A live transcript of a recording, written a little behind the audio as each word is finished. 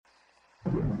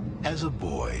As a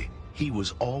boy, he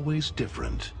was always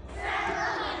different.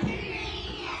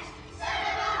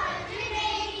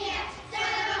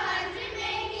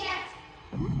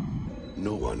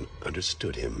 No one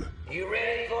understood him. You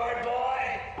ready for it,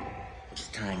 boy? It's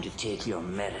time to take your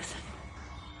medicine.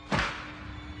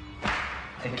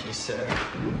 Thank you, sir.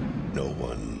 No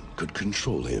one could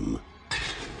control him.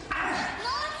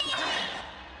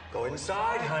 Go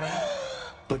inside, honey.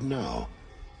 But now,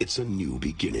 it's a new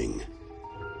beginning.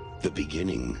 The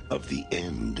beginning of the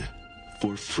end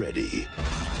for Freddy.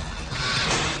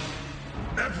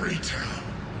 Every town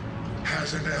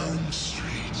has an Elm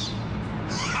Street.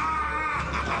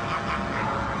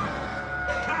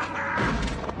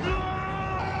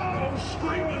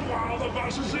 Screaming while the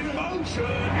bus is in motion.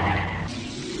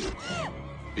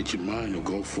 It's your mind to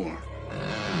go for.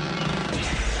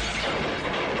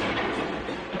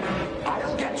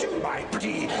 I'll get you, my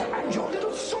pretty, and your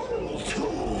little soul too.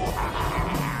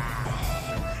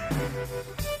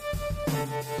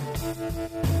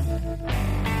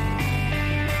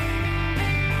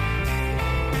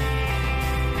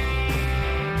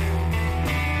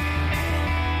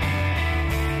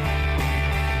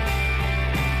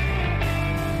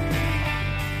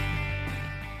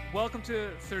 Welcome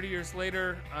to 30 Years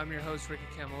Later. I'm your host, Ricky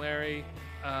Camilleri.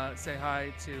 Say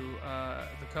hi to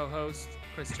the co-host,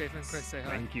 Chris Chafin. Chris, say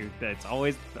hi. Thank you. It's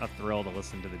always a thrill to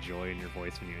listen to the joy in your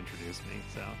voice when you introduce me,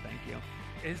 so thank you.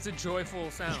 It's a joyful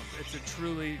sound. It's a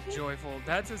truly joyful.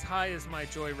 That's as high as my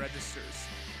joy registers.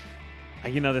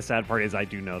 You know, the sad part is I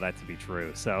do know that to be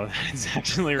true, so it's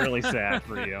actually really sad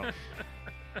for you.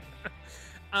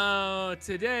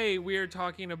 Today, we are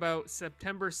talking about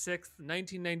September 6th,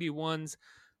 1991's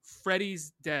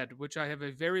Freddy's Dead, which I have a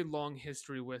very long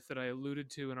history with that I alluded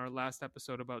to in our last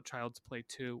episode about Child's Play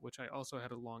 2, which I also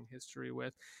had a long history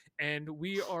with. And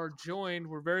we're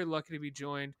very lucky to be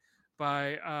joined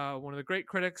by one of the great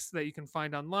critics that you can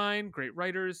find online, great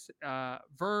writers,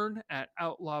 Vern at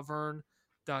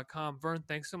outlawvern.com. Vern,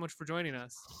 thanks so much for joining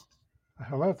us.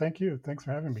 Hello, thank you. Thanks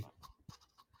for having me.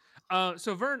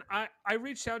 So Vern, I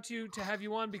reached out to you to have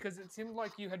you on because it seemed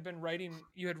like you had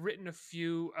written a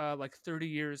few 30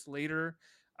 years later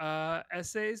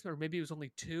essays, or maybe it was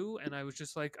only 2. And I was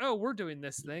just like, oh, we're doing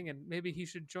this thing and maybe he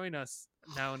should join us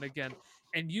now and again.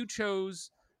 And you chose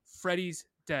Freddy's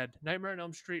Dead, Nightmare on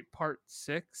Elm Street Part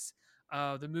 6,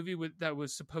 the movie that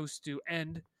was supposed to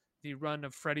end the run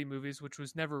of Freddy movies, which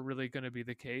was never really going to be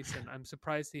the case. And I'm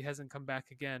surprised he hasn't come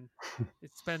back again.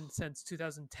 It's been since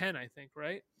 2010, I think,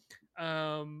 right?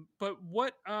 But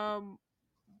what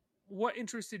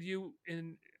interested you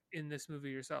in this movie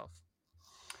yourself?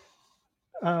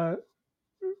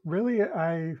 Really,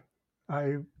 I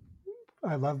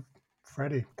love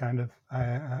Freddy. Kind of.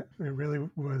 It really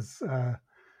was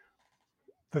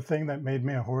the thing that made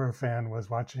me a horror fan was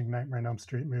watching Nightmare on Elm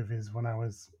Street movies when I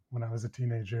was a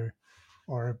teenager,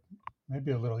 or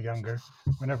maybe a little younger.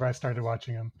 Whenever I started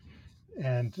watching them,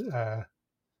 and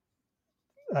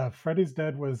Freddy's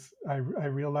Dead was I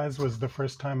realized was the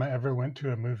first time I ever went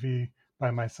to a movie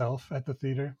by myself at the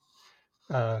theater.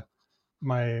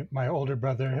 My older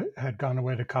brother had gone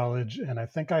away to college, and I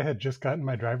think I had just gotten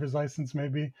my driver's license,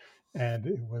 maybe, and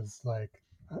it was like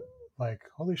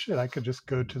holy shit, I could just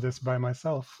go to this by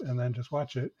myself and then just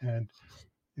watch it. And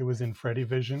it was in Freddy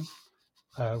Vision,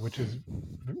 which is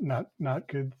not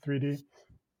good 3D,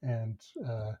 and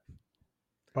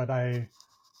but I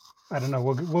don't know.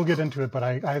 We'll get into it, but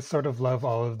I sort of love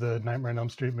all of the Nightmare on Elm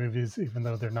Street movies, even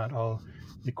though they're not all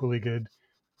equally good.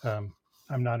 I'm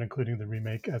not including the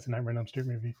remake as a Nightmare on Elm Street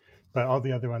movie, but all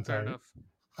the other ones I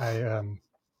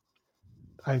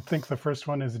think the first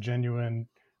one is a genuine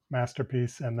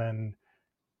masterpiece, and then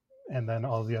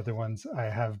all the other ones I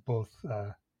have both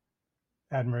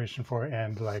admiration for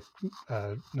and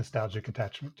nostalgic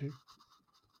attachment to.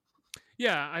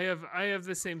 Yeah, I have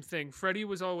the same thing. Freddy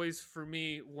was always for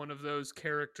me one of those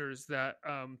characters that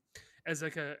as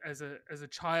a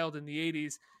child in the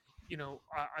 80s, you know,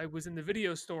 I was in the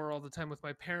video store all the time with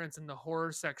my parents, and the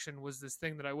horror section was this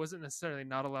thing that I wasn't necessarily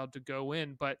not allowed to go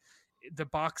in, but the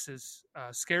boxes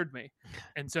scared me.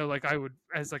 And so I would,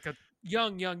 as a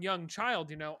young child,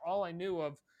 you know, all I knew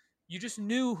of, you just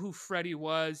knew who Freddy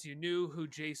was, you knew who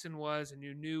Jason was, and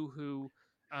you knew who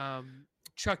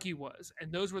Chucky was.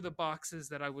 And those were the boxes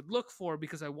that I would look for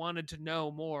because I wanted to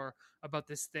know more about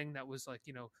this thing that was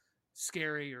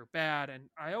scary or bad. And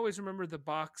I always remember the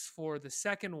box for the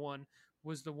second one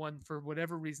was the one, for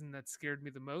whatever reason, that scared me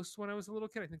the most when I was a little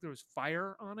kid. I think there was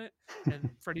fire on it,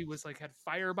 and Freddy was had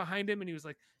fire behind him, and he was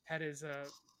had his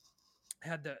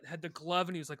had the glove,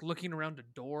 and he was like looking around a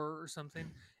door or something,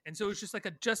 and so it was just like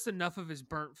just enough of his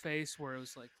burnt face where it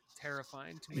was like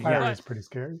terrifying to me. Fire But is pretty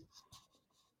scary.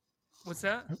 what's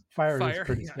that? Fire is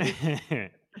pretty yeah.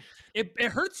 scary.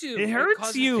 It hurts you. It hurts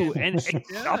causes you, damage. and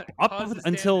Yeah, it up causes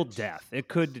until damage. death. It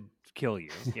could kill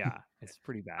you. Yeah, it's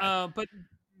pretty bad. But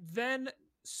then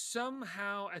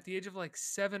somehow at the age of like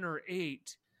 7 or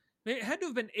 8, it had to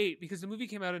have been 8 because the movie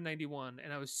came out in 91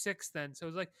 and I was 6 then. So it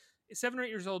was like 7 or 8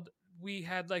 years old. We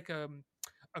had like a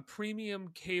premium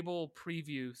cable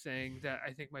preview thing that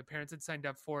I think my parents had signed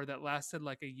up for that lasted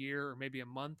like a year or maybe a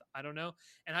month. I don't know.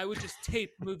 And I would just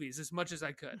tape movies as much as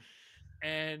I could.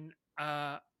 And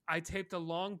I taped a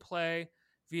long play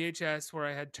VHS where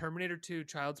I had Terminator 2,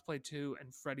 Child's Play 2,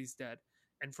 and Freddy's Dead.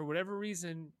 And for whatever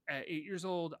reason, at 8 years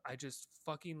old, I just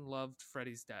fucking loved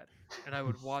Freddy's Dead. And I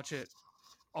would watch it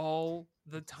all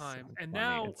the time. So and funny.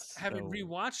 now, It's having so-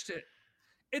 rewatched it,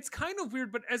 it's kind of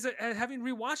weird, but as having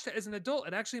rewatched it as an adult,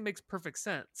 it actually makes perfect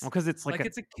sense. because it's like,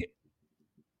 it's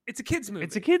a kid's movie.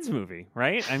 it's a kid's movie,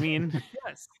 right? I mean,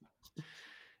 Yes.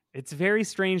 it's very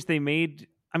strange. They made.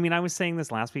 I mean, I was saying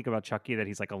this last week about Chucky that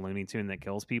he's like a Looney Tune that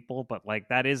kills people, but like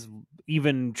that is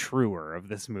even truer of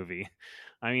this movie.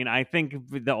 I mean, I think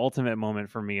the ultimate moment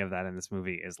for me of that in this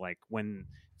movie is like when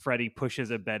Freddy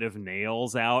pushes a bed of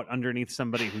nails out underneath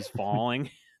somebody who's falling.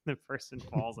 The person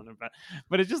falls in a bed,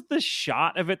 but it's just the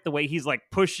shot of it, the way he's like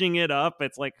pushing it up.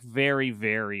 It's like very,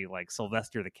 very like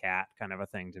Sylvester the Cat kind of a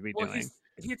thing to be doing.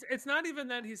 It's not even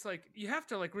that he's like, you have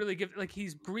to like really give, like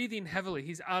he's breathing heavily.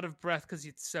 He's out of breath because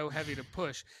it's so heavy to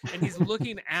push. And he's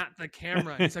looking at the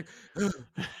camera. And he's like,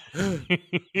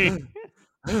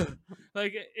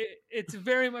 like it's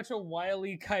very much a Wile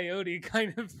E. Coyote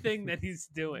kind of thing that he's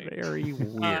doing. Very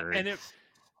weird. And it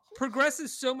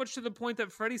progresses so much to the point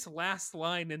that Freddy's last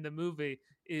line in the movie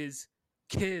is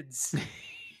kids.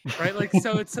 Right? Like,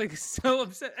 so it's like so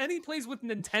upset. And he plays with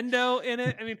Nintendo in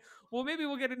it. I mean, well, maybe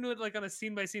we'll get into it like on a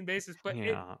scene by scene basis, but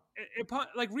yeah. it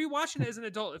like rewatching it as an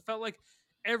adult, it felt like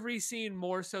every scene,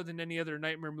 more so than any other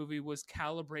Nightmare movie, was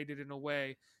calibrated in a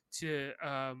way to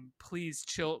please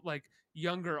like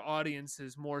younger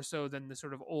audiences more so than the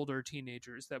sort of older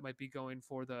teenagers that might be going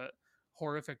for the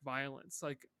horrific violence.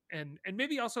 Like, and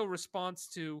maybe also a response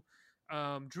to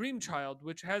Dream Child,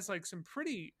 which has like some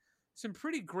pretty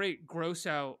great gross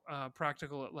out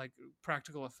practical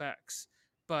effects,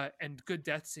 and good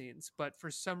death scenes, but for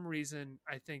some reason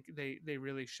I think they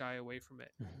really shy away from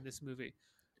it in this movie.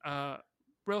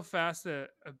 Real fast, a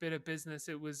bit of business.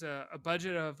 It was a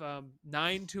budget of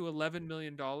 $9 to $11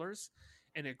 million,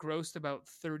 and it grossed about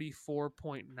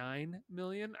 34.9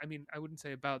 million. I mean, I wouldn't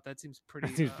say about, that seems pretty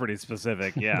That seems pretty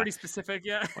specific. Yeah. pretty specific.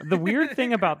 Yeah. The weird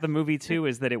thing about the movie too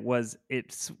is that it was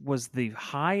the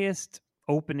highest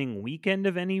opening weekend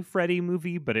of any Freddy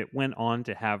movie, but it went on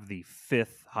to have the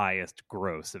 5th highest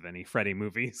gross of any Freddy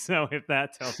movie. So if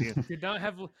that tells you, did not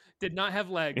have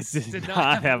legs. it did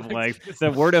not have legs.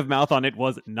 The word of mouth on it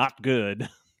was not good.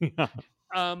 Yeah.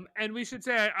 And we should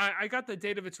say I got the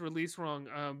date of its release wrong,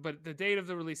 but the date of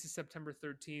the release is September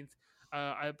 13th.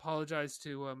 I apologize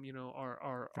to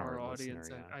our audience.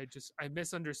 Listener, yeah. I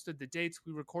misunderstood the dates.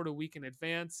 We record a week in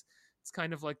advance. It's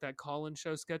kind of like that Colin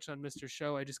Show sketch on Mr.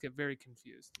 Show. I just get very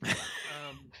confused.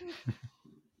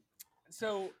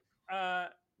 So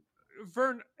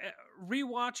Vern,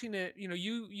 rewatching it,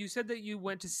 you said that you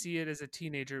went to see it as a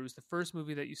teenager. It was the first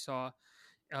movie that you saw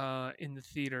in the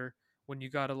theater when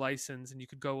you got a license and you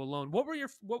could go alone. What were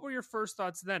your first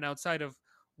thoughts then, outside of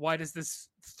why does this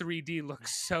 3D look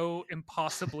so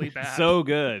impossibly bad? So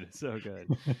good.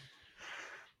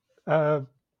 I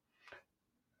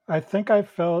think I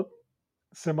felt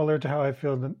similar to how I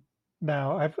feel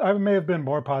now. I may have been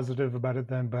more positive about it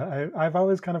then, but I've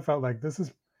always kind of felt like this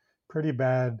is pretty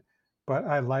bad, but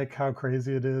I like how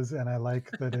crazy it is, and I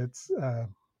like that it's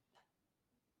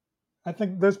I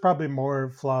think there's probably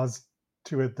more flaws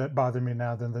to it that bother me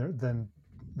now than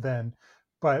then,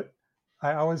 but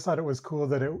I always thought it was cool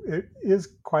that it is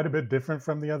quite a bit different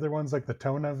from the other ones. Like the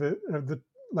tone of it,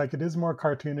 like it is more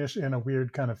cartoonish in a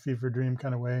weird kind of fever dream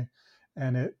kind of way,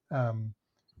 and it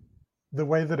the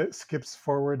way that it skips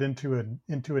forward into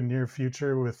a near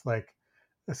future with like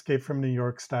Escape from New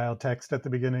York style text at the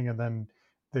beginning, and then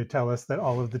they tell us that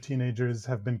all of the teenagers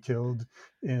have been killed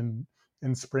in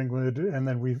Springwood, and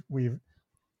then we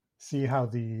see how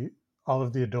all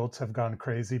of the adults have gone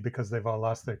crazy because they've all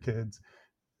lost their kids,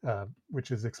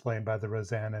 which is explained by the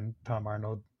Roseanne and Tom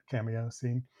Arnold cameo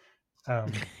scene.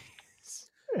 And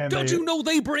Don't you know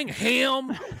they bring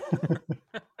ham?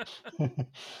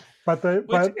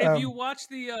 If you watch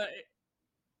the,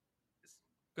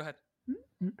 go ahead.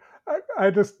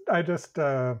 I just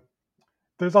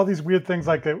there's all these weird things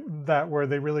like that where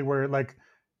they really were like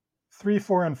 3,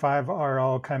 4, and 5 are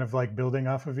all kind of like building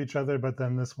off of each other, but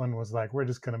then this one was like, we're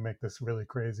just going to make this really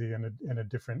crazy in a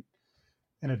different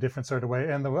sort of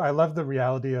way. And I love the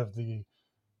reality of the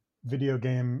video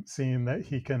game scene that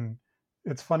he can.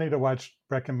 It's funny to watch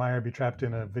Breckin Meyer be trapped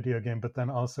in a video game, but then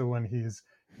also when he's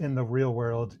in the real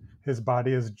world, his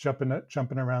body is jumping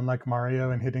around like Mario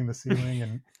and hitting the ceiling,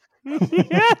 and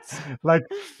Yes. like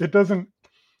it doesn't.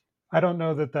 I don't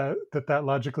know that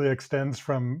logically extends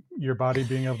from your body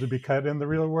being able to be cut in the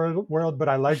real world, but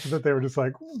I liked that they were just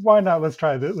like, why not? Let's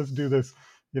try this. Let's do this.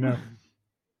 You know.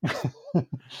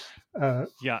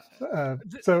 Yeah.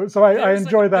 So I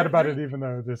enjoy that about it, even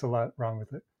though there's a lot wrong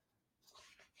with it.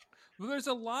 Well, there's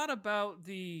a lot about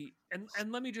the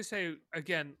and let me just say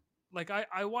again, like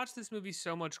I watched this movie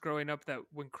so much growing up that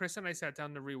when Chris and I sat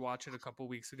down to rewatch it a couple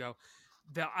weeks ago,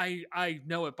 that I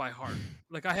know it by heart.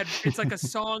 Like it's like a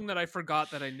song that I forgot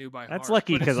that I knew by heart. That's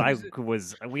lucky But as because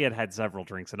soon as we had several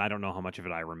drinks and I don't know how much of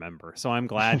it I remember. So I'm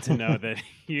glad to know that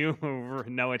you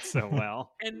know it so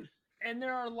well. and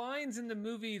there are lines in the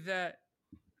movie that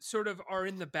sort of are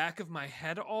in the back of my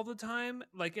head all the time.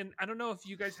 Like, and I don't know if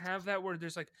you guys have that where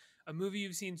there's like a movie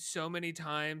you've seen so many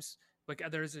times, like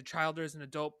there's a child, there's an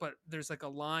adult, but there's like a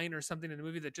line or something in the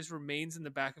movie that just remains in the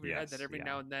back of your head that every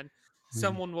now and then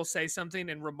someone will say something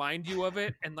and remind you of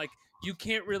it. And like, you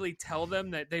can't really tell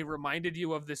them that they reminded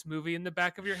you of this movie in the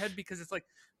back of your head because it's like,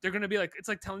 they're going to be like, it's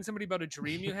like telling somebody about a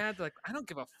dream you had. They're like, I don't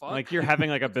give a fuck. Like you're having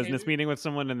like a business meeting with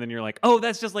someone and then you're like, oh,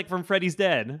 that's just like from Freddy's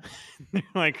Dead. They're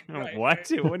like, Right, what?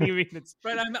 right. What do you mean? It's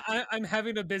But I'm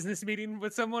having a business meeting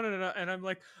with someone and I'm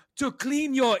like, to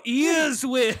clean your ears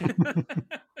with.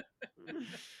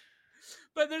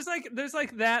 But there's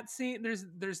like that scene.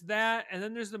 There's that, and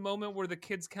then there's the moment where the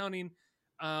kid's counting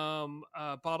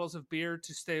bottles of beer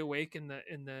to stay awake in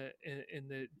the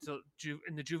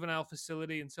juvenile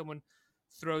facility, and someone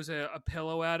throws a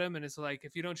pillow at him and is like,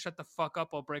 if you don't shut the fuck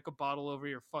up, I'll break a bottle over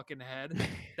your fucking head.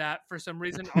 That for some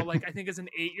reason, I think as an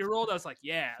 8-year-old, I was like,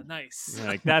 yeah, nice.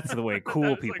 like that's the way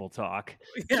cool was people talk.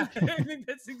 Yeah, I think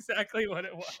that's exactly what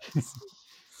it was.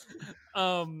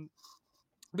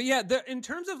 But yeah, in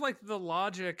terms of like the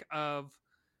logic of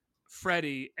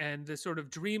Freddy and the sort of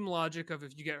dream logic of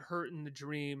if you get hurt in the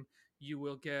dream, you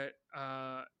will get,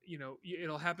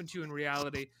 it'll happen to you in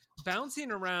reality.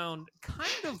 Bouncing around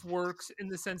kind of works in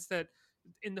the sense that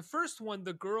in the first one,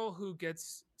 the girl who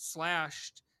gets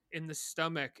slashed in the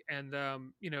stomach and,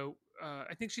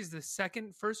 I think she's the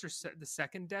second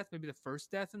death, maybe the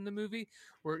first death in the movie,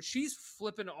 where she's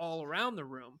flipping all around the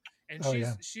room and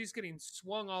she's getting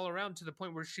swung all around to the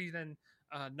point where she then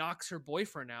knocks her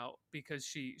boyfriend out because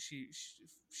she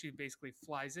basically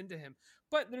flies into him.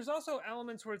 But there's also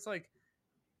elements where it's like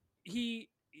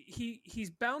he's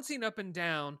bouncing up and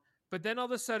down, but then all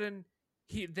of a sudden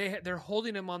they're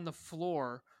holding him on the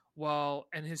floor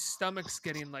and his stomach's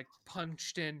getting like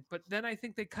punched in. But then I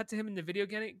think they cut to him in the video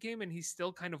game and he's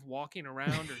still kind of walking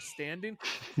around or standing.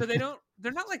 So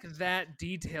they're not like that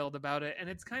detailed about it, and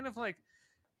it's kind of like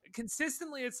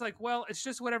consistently it's like, well, it's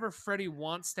just whatever Freddy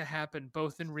wants to happen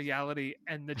both in reality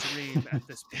and the dream at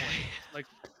this point. Like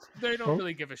they don't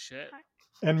really give a shit.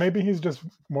 And maybe he's just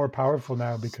more powerful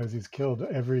now because he's killed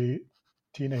every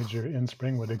teenager in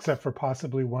Springwood except for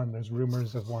possibly one. There's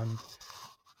rumors of one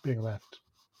being left.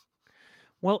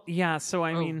 Well, yeah, so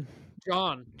I mean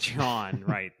John,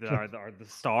 right, are the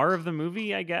star of the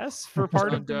movie, I guess, for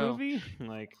part of the movie.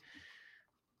 Like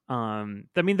I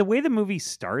mean, the way the movie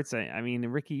starts, I mean,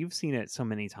 Ricky, you've seen it so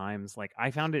many times. Like, I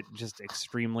found it just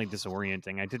extremely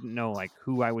disorienting. I didn't know like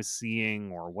who I was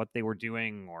seeing or what they were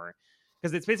doing, or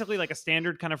because it's basically like a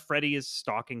standard kind of Freddy is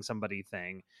stalking somebody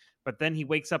thing. But then he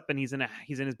wakes up and he's in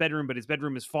his bedroom, but his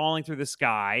bedroom is falling through the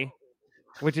sky,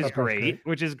 which is great,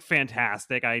 which is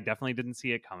fantastic. I definitely didn't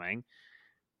see it coming.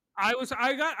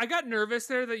 I got nervous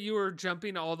there that you were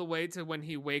jumping all the way to when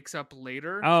he wakes up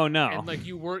later. Oh no! And like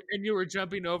you were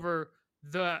jumping over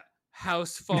the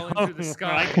house falling through the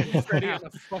sky. And Freddy on a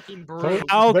fucking broom.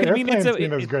 Oh, I mean,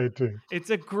 it's great too. It's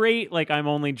a great like I'm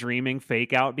only dreaming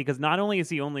fake out because not only is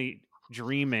he only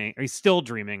dreaming, or he's still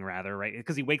dreaming rather, right?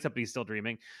 Because he wakes up and he's still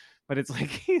dreaming. But it's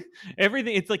like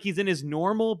everything. It's like he's in his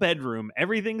normal bedroom.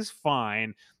 Everything's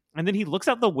fine. And then he looks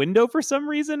out the window for some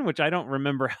reason, which I don't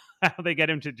remember how they get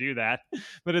him to do that.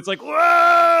 But it's like,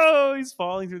 whoa, he's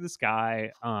falling through the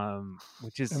sky.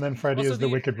 Which is, and then Freddy is the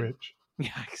Wicked Witch.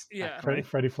 Yeah,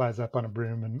 Freddy flies up on a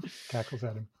broom and cackles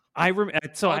at him.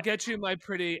 I'll get you, my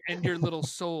pretty, and your little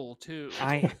soul too.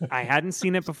 I hadn't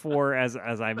seen it before, as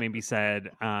I maybe said,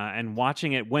 and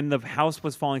watching it when the house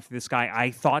was falling through the sky,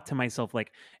 I thought to myself,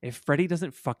 like, if Freddy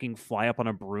doesn't fucking fly up on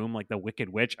a broom like the Wicked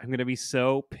Witch, I'm gonna be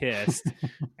so pissed.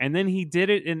 And then he did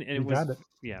it, and it was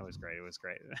yeah, it was great. It was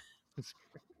great.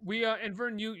 We and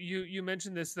Vern, you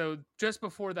mentioned this though. Just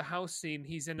before the house scene,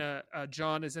 he's in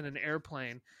John is in an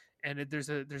airplane, and there's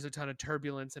a ton of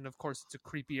turbulence, and of course it's a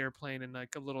creepy airplane, and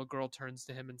like a little girl turns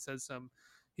to him and says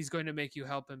he's going to make you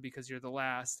help him because you're the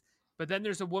last. But then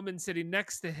there's a woman sitting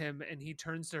next to him, and he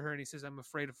turns to her and he says, "I'm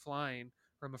afraid of flying,"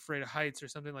 or "I'm afraid of heights," or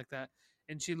something like that.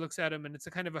 And she looks at him, and it's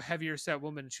a kind of a heavier set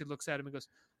woman, and she looks at him and goes,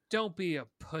 "Don't be a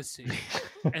pussy."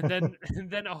 and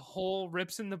then a hole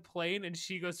rips in the plane, and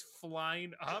she goes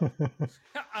flying up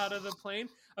out of the plane.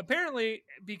 Apparently,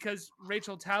 because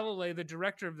Rachel Talalay, the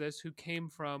director of this, who came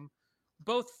from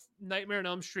both Nightmare on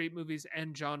Elm Street movies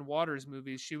and John Waters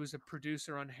movies, she was a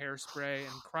producer on Hairspray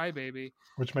and Crybaby,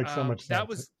 which makes so much sense. That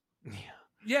was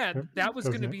that was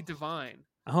going to be Divine.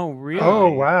 Oh, really?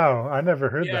 Oh, wow! I never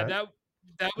heard that.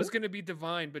 That was going to be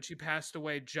Divine, but she passed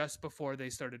away just before they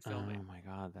started filming. Oh my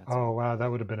god! Wow, that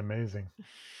would have been amazing.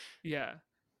 Yeah,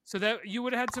 so that you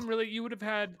would have had you would have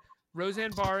had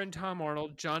Roseanne Barr and Tom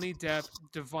Arnold, Johnny Depp,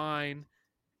 Divine,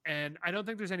 and I don't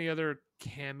think there's any other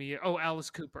cameo. Oh,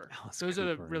 Alice Cooper. Those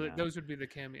would be the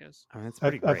cameos. I mean, that's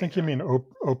pretty great. I think you mean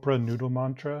Oprah Noodle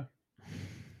Mantra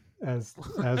as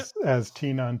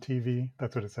teen on TV.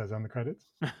 That's what it says on the credits.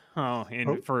 Oh,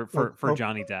 for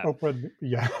Johnny Depp. Oprah,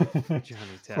 yeah.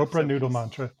 Johnny Depp. Oprah Noodle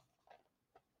Mantra.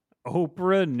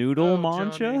 Oprah Noodle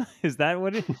Mantra? Johnny. Is that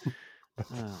what it?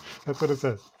 That's what it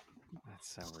says.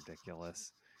 That's so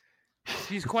ridiculous.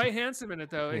 He's quite handsome in it,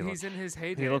 though. He's in his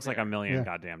heyday. He looks like $1 million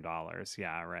goddamn dollars.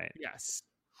 Yeah, right. Yes.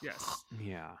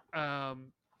 Yeah.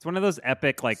 It's one of those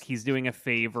epic, like, he's doing a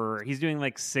favor. He's doing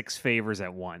like 6 favors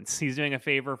at once. He's doing a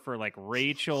favor for like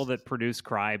Rachel that produced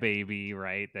Crybaby,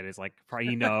 right? That is like,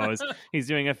 he knows. He's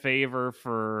doing a favor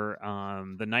for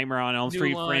the Nightmare on Elm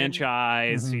Street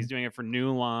franchise. Mm-hmm. He's doing it for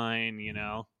New Line, you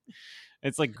know?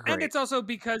 It's like great. And it's also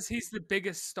because he's the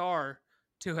biggest star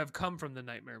to have come from the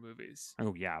Nightmare movies.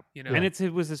 Oh, yeah. You know? And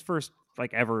it was his first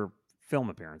like ever film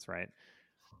appearance, right?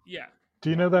 Yeah.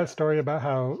 Do you know that story about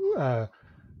how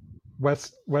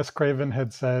Wes Craven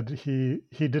had said he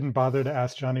didn't bother to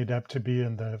ask Johnny Depp to be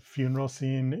in the funeral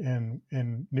scene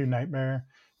in New Nightmare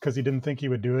because he didn't think he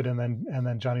would do it, and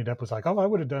then Johnny Depp was like, "Oh, I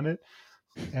would have done it,"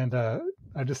 and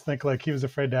I just think like he was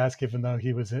afraid to ask, even though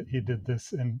he did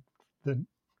this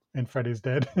in Freddy's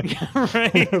Dead.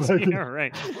 Right.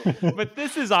 Right. But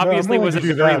this is obviously was a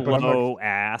very low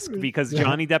ask because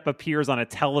Johnny Depp appears on a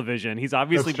television. He's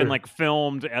obviously been like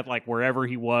filmed at like wherever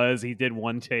he was. He did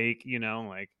one take, you know,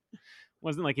 like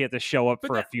wasn't like he had to show up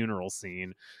for a funeral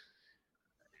scene.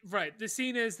 Right. The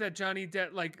scene is that Johnny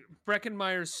Depp, like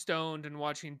Breckenmeyer's stoned and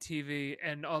watching TV,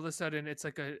 and all of a sudden it's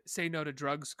like a "Say No to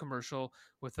Drugs" commercial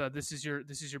with this is your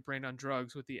brain on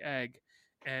drugs with the egg.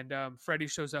 And Freddy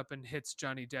shows up and hits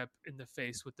Johnny Depp in the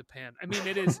face with the pan. I mean,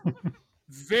 it is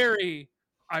very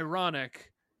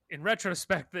ironic in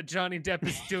retrospect that Johnny Depp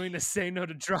is doing the "Say No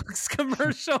to Drugs"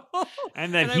 commercial.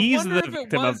 And that he's the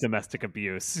victim of domestic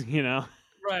abuse, you know?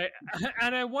 Right.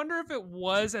 And I wonder if it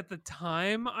was at the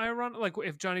time ironic, like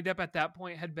if Johnny Depp at that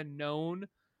point had been known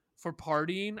for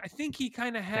partying. I think he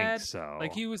kind of had,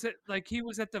 like he was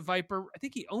at the Viper. I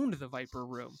think he owned the Viper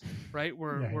Room, right?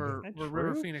 Where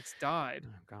River Phoenix died.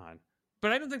 Oh God.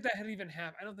 But I don't think that had even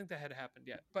happened. I don't think that had happened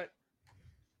yet. But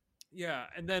yeah.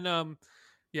 And then,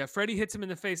 Freddy hits him in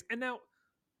the face. And now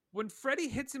when Freddy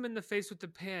hits him in the face with the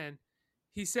pan,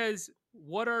 he says,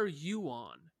 "What are you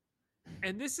on?"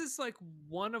 And this is like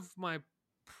one of my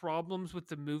problems with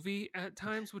the movie at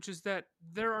times, which is that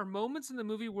there are moments in the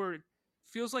movie where it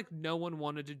feels like no one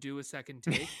wanted to do a second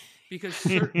take because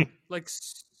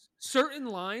certain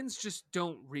lines just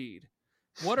don't read.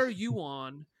 "What are you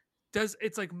on?"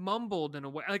 It's like mumbled in a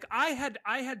way. Like I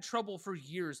had trouble for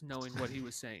years knowing what he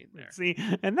was saying there. See,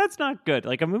 and that's not good.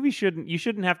 Like a movie you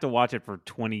shouldn't have to watch it for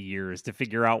 20 years to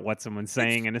figure out what someone's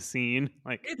saying in a scene.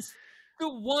 Like it's the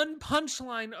one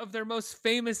punchline of their most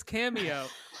famous cameo,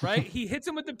 right? He hits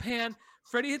him with the pan.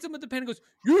 Freddy hits him with the pan and goes,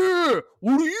 "Yeah,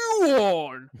 what are you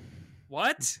on?"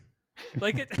 What?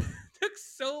 Like it took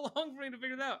so long for me to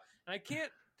figure it out. And I can't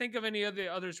think of any of the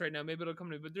others right now. Maybe it'll come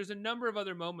to me. But there's a number of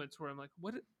other moments where I'm like,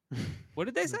 what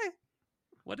did they say?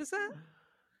 What is that?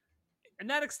 And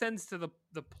that extends to the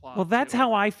plot. Well, that's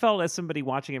how I felt as somebody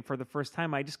watching it for the first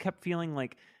time. I just kept feeling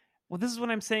like, well, this is what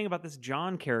I'm saying about this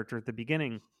John character at the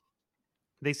beginning.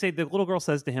 they say the little girl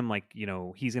says to him, like,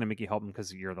 he's going to make you help him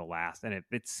because you're the last. And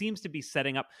it seems to be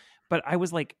setting up. But I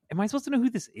was like, am I supposed to know who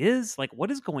this is? Like,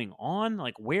 what is going on?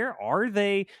 Like, where are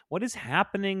they? What is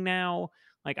happening now?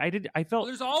 Like, I Well, felt,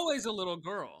 there's always a little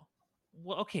girl,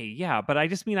 well, okay, yeah. But I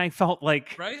just mean, I felt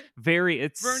like right?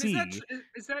 it's Vern, C.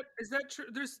 is that true?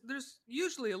 There's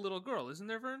usually a little girl, isn't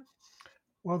there, Vern?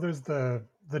 Well, there's the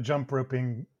jump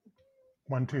roping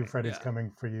 1-2 Freddy's Yeah.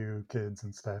 coming for you kids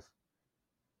and stuff.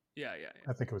 Yeah.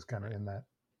 I think it was kind of in that.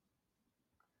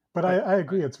 But I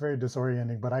agree, it's very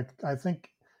disorienting. But I think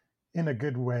in a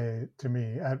good way to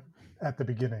me at the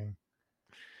beginning.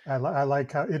 I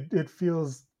like how it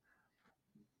feels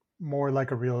more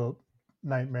like a real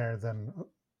nightmare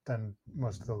than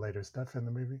most of the later stuff in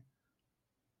the movie.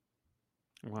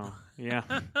 Well, yeah,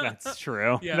 that's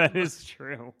true. Yeah. That is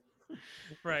true.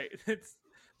 Right. It's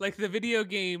like the video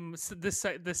game, the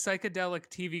psychedelic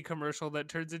TV commercial that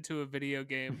turns into a video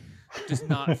game does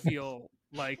not feel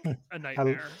like a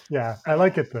nightmare. I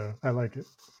like it though. I like it.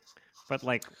 But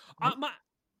like,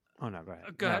 Oh no, go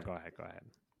ahead. Go ahead. Go ahead.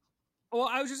 Well,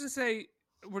 I was just gonna say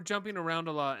we're jumping around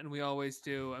a lot, and we always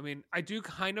do. I mean, I do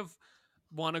kind of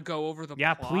want to go over the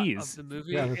plot please. of the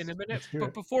movie Yeah, in a minute.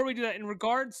 But before we do that,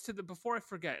 before I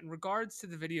forget, in regards to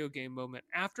the video game moment,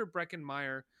 after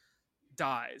Breckenmeyer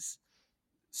dies,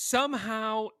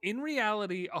 somehow in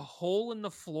reality, a hole in the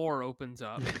floor opens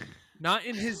up. Not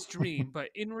in his dream, but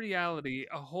in reality,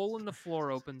 a hole in the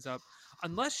floor opens up.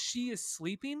 Unless she is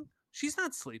sleeping, she's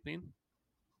not sleeping.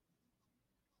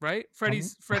 Right?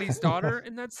 Freddy's daughter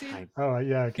in that scene. Oh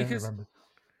yeah, I can't remember.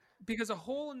 Because a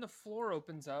hole in the floor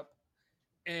opens up,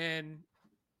 and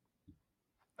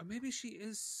or maybe she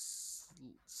is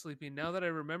sleeping now that I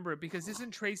remember it. Because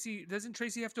doesn't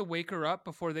Tracy have to wake her up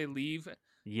before they leave?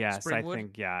 Yes, Springwood? I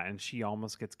think and she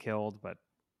almost gets killed, but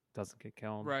doesn't get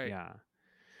killed. Right. Yeah.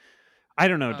 I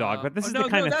don't know, dog, but this is the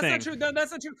kind of thing. That's not true. No,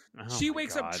 that's not true. Oh She my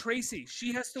wakes God. up Tracy.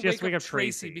 She has to She has wake to up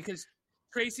Tracy because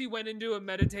Tracy went into a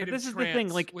meditative this is trance, the thing,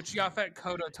 like, which Yaphet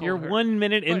Kotto told You're her. 1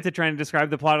 minute But- into trying to describe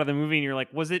the plot of the movie, and you're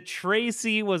like, was it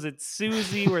Tracy? Was it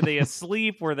Susie? Were they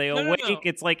asleep? Were they awake? No.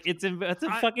 It's like it's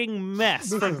a fucking mess.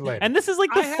 This is later. And this is like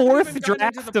I the haven't fourth even gotten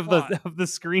into draft the of plot. the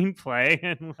screenplay,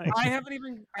 and like, I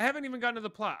haven't even gotten to the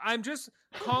plot. I'm just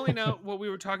calling out what we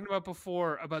were talking about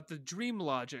before about the dream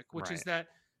logic, which is Right. that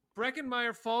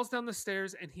Breckenmeyer falls down the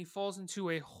stairs and he falls into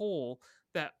a hole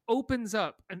that opens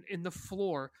up in the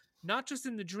floor, not just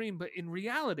in the dream but in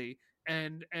reality.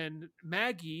 And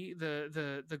Maggie,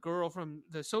 the girl from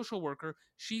the social worker,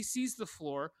 she sees the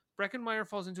floor. Breckenmeyer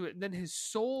falls into it, and then his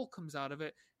soul comes out of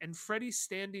it, and Freddy's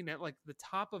standing at like the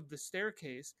top of the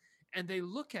staircase, and they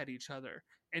look at each other.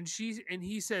 And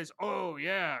he says, "Oh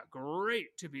yeah,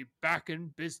 great to be back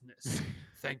in business,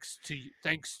 thanks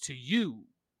to you."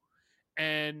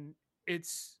 And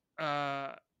it's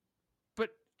but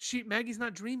Maggie's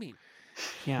not dreaming.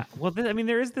 yeah. Well, I mean,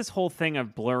 there is this whole thing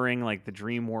of blurring like the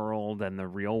dream world and the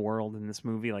real world in this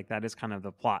movie. Like that is kind of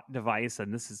the plot device,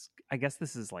 and I guess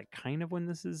this is like kind of when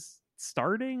this is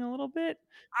starting a little bit.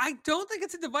 I don't think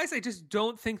it's a device. I just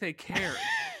don't think they cared.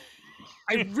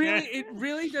 It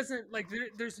really doesn't, like,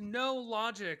 there's no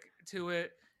logic to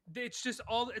it. It's just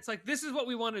it's like, this is what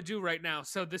we want to do right now,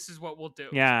 so this is what we'll do.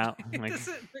 Yeah. It Like,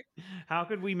 doesn't, how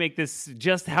could we make this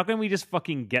how can we just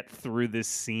fucking get through this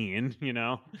scene, you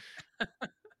know?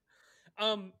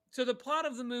 So the plot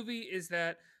of the movie is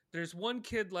that there's one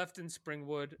kid left in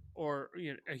Springwood, or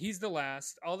he's the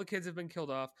last. All the kids have been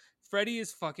killed off. Freddy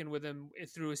is fucking with him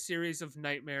through a series of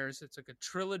nightmares. It's like a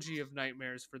trilogy of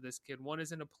nightmares for this kid. One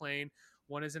is in a plane,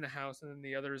 one is in a house, and then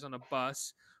the other is on a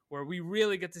bus, where we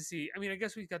really get to see, I mean, I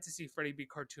guess we got to see Freddy be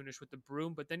cartoonish with the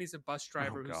broom, but then he's a bus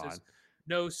driver who says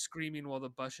no screaming while the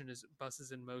bus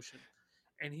is in motion.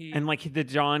 And like the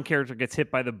John character gets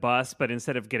hit by the bus, but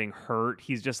instead of getting hurt,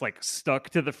 he's just like stuck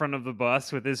to the front of the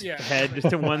bus with his head just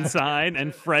to one side,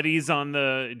 and Freddy's on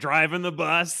the driving the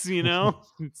bus.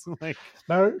 It's like,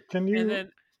 now can you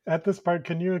at this part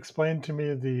can you explain to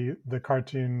me the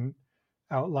cartoon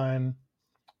outline,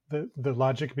 the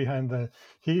logic behind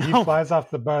he flies off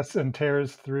the bus and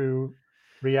tears through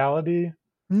reality?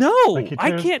 No,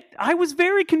 I can't. I was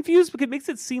very confused because it makes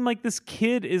it seem like this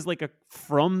kid is like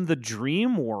from the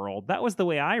dream world. That was the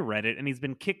way I read it, and he's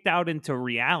been kicked out into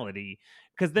reality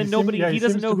because then he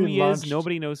doesn't know who he is.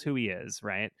 Nobody knows who he is,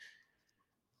 right?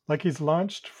 Like he's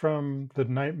launched from the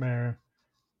nightmare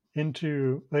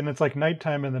into, and it's like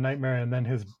nighttime in the nightmare, and then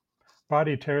his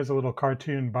body tears a little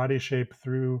cartoon body shape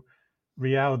through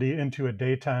reality into a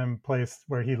daytime place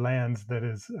where he lands. That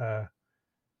is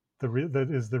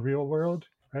the real world.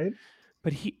 Right,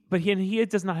 But he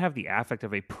does not have the affect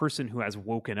of a person who has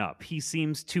woken up. He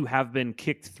seems to have been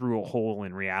kicked through a hole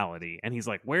in reality, and he's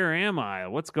like, "Where am I?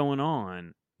 What's going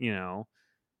on?" You know.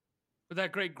 But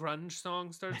that great grunge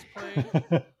song starts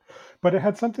playing. But it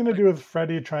had something to Like- do with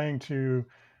Freddy trying to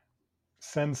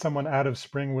send someone out of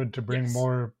Springwood to bring Yes.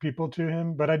 more people to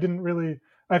him. But I didn't really.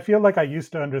 I feel like I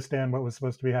used to understand what was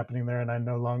supposed to be happening there, and I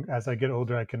no longer, as I get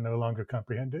older, I can no longer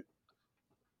comprehend it.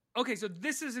 Okay, so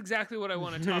this is exactly what I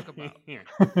want to talk about.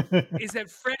 Is that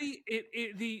Freddy?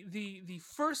 The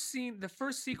first scene, the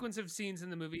first sequence of scenes in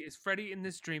the movie is Freddy in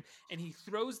this dream, and he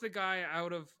throws the guy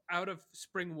out of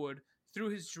Springwood through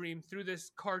his dream, through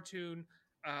this cartoon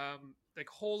like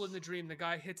hole in the dream. The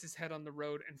guy hits his head on the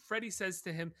road, and Freddy says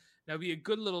to him, "Now be a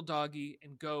good little doggy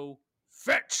and go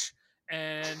fetch."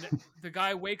 And the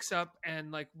guy wakes up,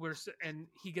 and and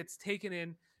he gets taken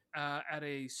in at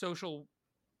a social.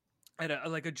 At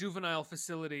a juvenile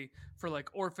facility for like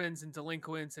orphans and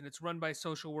delinquents, and it's run by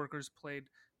social workers played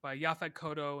by Yaphet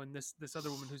Kotto and this other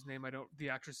woman whose name the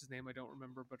actress's name I don't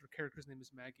remember, but her character's name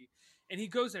is Maggie. And he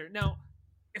goes there. Now,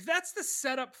 if that's the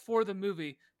setup for the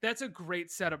movie, that's a great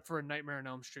setup for a Nightmare on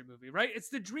Elm Street movie, right? It's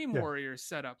the Dream Yeah. Warriors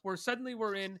setup where suddenly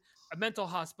we're in a mental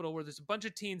hospital where there's a bunch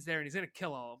of teens there and he's going to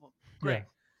kill all of them. Great. Yeah.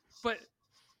 But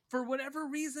for whatever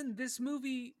reason, this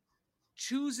movie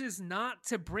chooses not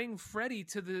to bring Freddy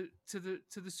to the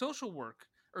social work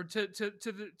or to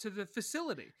the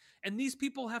facility, and these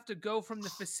people have to go from the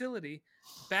facility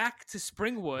back to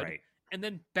Springwood, Right. and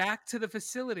then back to the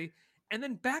facility, and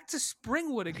then back to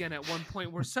Springwood again at one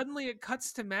point, where suddenly it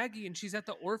cuts to Maggie and she's at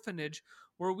the orphanage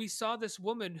where we saw this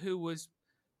woman who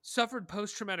suffered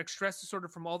post-traumatic stress disorder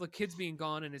from all the kids being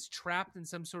gone and is trapped in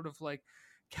some sort of like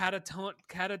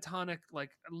catatonic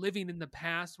like living in the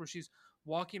past, where she's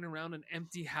walking around an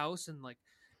empty house and like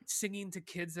singing to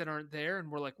kids that aren't there, and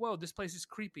we're like, whoa, this place is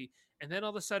creepy. And then all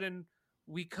of a sudden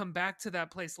we come back to that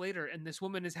place later and this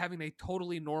woman is having a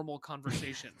totally normal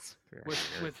conversation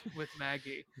with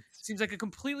Maggie. Seems like a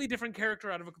completely different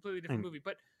character out of a completely different movie.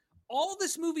 But all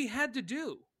this movie had to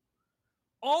do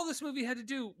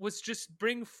was just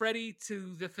bring Freddy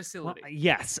to the facility. Well,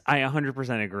 yes, I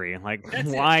 100% agree. Like,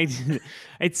 That's why?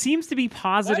 It seems to be Why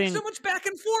positing. so much back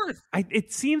and forth?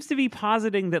 It seems to be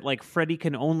positing that like Freddy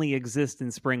can only exist in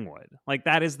Springwood. Like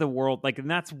that is the world. Like, and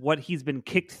that's what he's been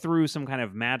kicked through some kind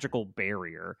of magical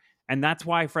barrier, and that's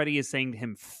why Freddy is saying to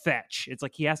him, "Fetch." It's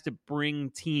like he has to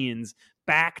bring teens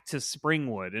back to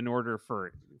Springwood in order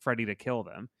for Freddy to kill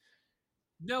them.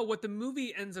 No, what the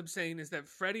movie ends up saying is that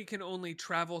Freddy can only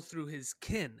travel through his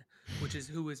kin, which is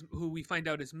who we find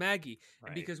out is Maggie. Right.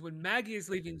 And because when Maggie is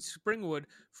leaving Springwood,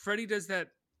 Freddy does that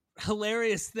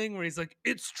hilarious thing where he's like,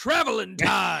 "It's traveling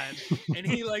time," and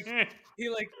he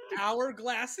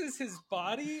hourglasses his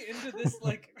body into this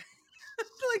like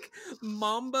like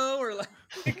mambo or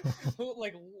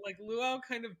like luau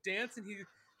kind of dance, and he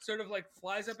sort of like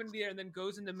flies up into the air and then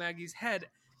goes into Maggie's head,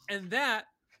 and that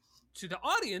to the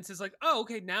audience is like, oh,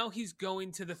 okay, now he's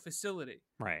going to the facility.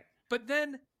 Right. But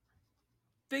then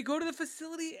they go to the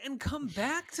facility and come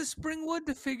back to Springwood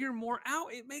to figure more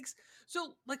out. It makes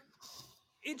so like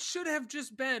it should have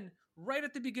just been right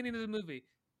at the beginning of the movie.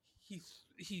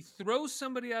 He throws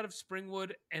somebody out of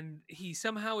Springwood and he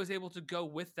somehow is able to go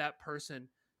with that person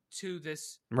to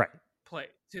this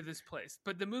place.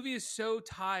 But the movie is so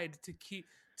tied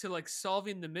to like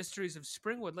solving the mysteries of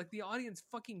Springwood, like the audience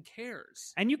fucking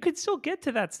cares. And you could still get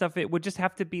to that stuff. It would just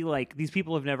have to be like these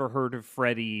people have never heard of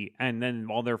Freddy, and then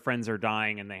all their friends are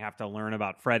dying, and they have to learn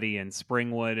about Freddy and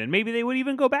Springwood, and maybe they would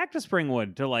even go back to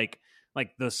Springwood to like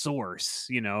the source,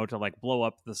 to like blow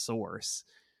up the source.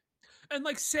 And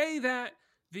like say that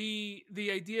the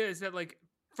idea is that like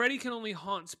Freddy can only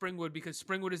haunt Springwood because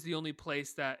Springwood is the only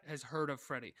place that has heard of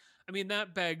Freddy. I mean,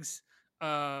 that begs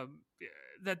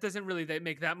that doesn't really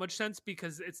make that much sense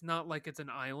because it's not like it's an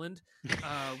island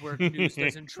where news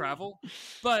doesn't travel.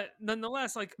 But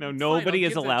nonetheless, like nobody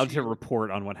is allowed to report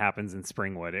on what happens in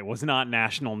Springwood. It was not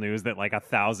national news that like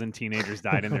 1,000 teenagers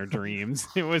died in their dreams.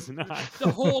 It was not.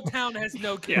 The whole town has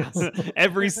no kids. Yeah.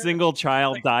 Every single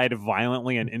child died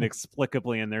violently and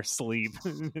inexplicably in their sleep.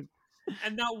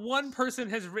 And not one person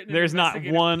has written. There's not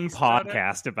one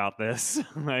podcast about this.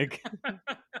 Like,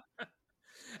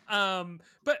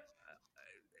 but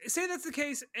say that's the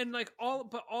case, and like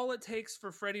all it takes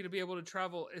for Freddy to be able to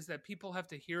travel is that people have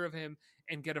to hear of him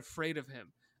and get afraid of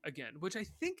him again, which I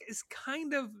think is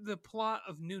kind of the plot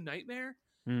of New Nightmare,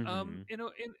 in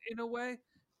a way.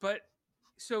 But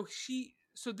so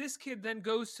this kid then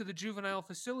goes to the juvenile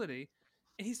facility,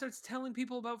 and he starts telling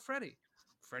people about Freddy.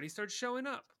 Freddy starts showing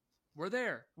up. We're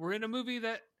there. We're in a movie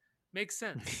that makes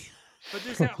sense. But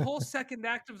there's that whole second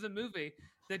act of the movie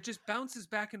that just bounces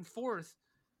back and forth.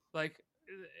 Like,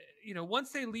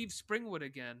 once they leave Springwood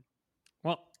again,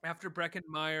 Well, after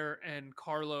Breckenmeyer and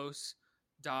Carlos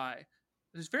die,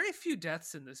 there's very few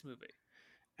deaths in this movie.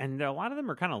 and a lot of them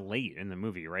are kind of late in the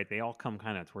movie, right? They all come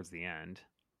kind of towards the end.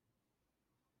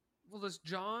 Well, there's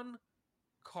John,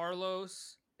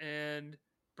 Carlos, and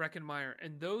Breckenmeyer,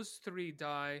 and those three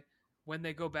die when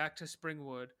they go back to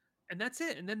Springwood, and that's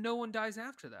it. And then no one dies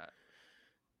after that.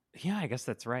 Yeah, I guess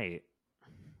that's right.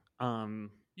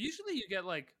 Usually you get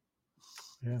like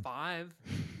 5.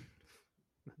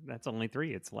 That's only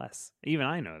 3. It's less. Even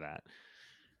I know that.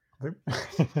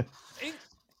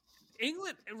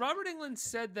 Robert Englund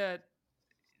said that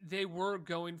they were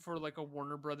going for like a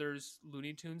Warner Brothers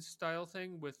Looney Tunes style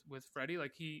thing with Freddy.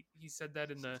 Like he said that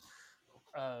in the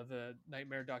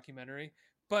Nightmare documentary.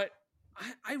 But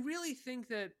I really think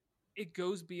that it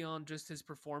goes beyond just his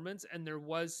performance, and there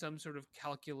was some sort of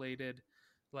calculated,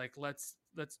 like, let's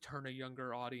turn a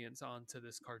younger audience onto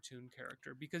this cartoon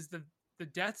character, because the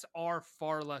deaths are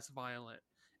far less violent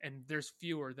and there's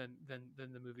fewer than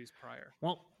the movies prior.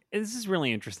 Well, this is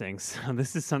really interesting. So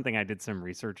this is something I did some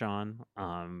research on,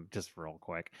 just real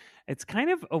quick. It's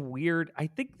kind of a weird, I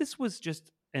think this was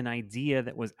just an idea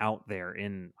that was out there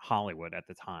in Hollywood at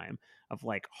the time of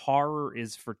like horror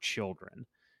is for children,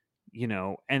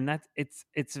 and that's it's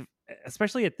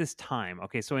especially at this time.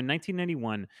 Okay, so in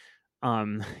 1991,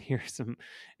 here's some.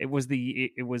 It was the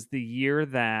year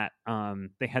that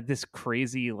they had this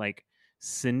crazy like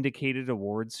syndicated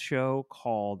awards show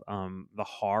called the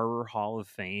Horror Hall of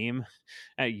Fame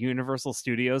at Universal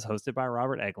Studios, hosted by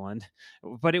Robert Englund.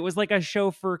 But it was like a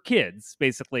show for kids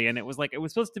basically, and it was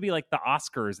supposed to be like the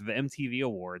Oscars, the MTV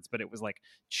Awards, but it was like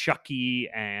Chucky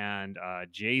and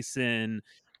Jason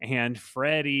and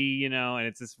Freddy, and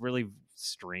it's this really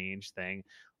strange thing.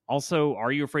 Also,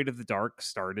 Are You Afraid of the Dark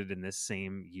started in this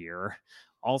same year.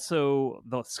 Also,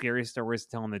 the Scariest Stories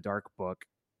to Tell in the Dark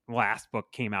last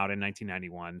book came out in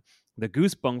 1991. The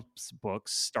Goosebumps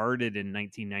books started in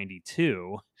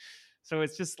 1992. So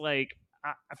it's just like,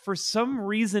 for some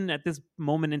reason at this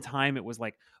moment in time, it was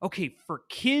like, okay, for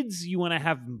kids, you want to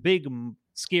have big,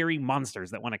 scary monsters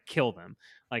that want to kill them.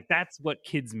 Like, that's what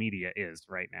kids media is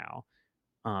right now.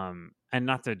 And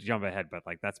not to jump ahead, but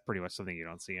like that's pretty much something you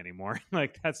don't see anymore.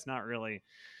 Like that's not really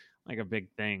like a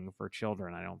big thing for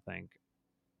children, I don't think.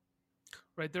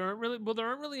 Right. There aren't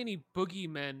really any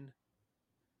boogeymen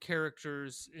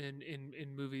characters in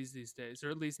movies these days,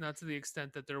 or at least not to the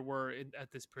extent that there were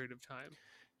at this period of time.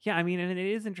 Yeah, I mean, and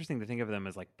it is interesting to think of them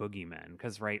as like boogeymen,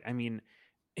 because right, I mean,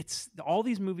 it's all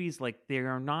these movies, like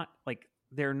they're not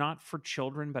for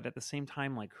children, but at the same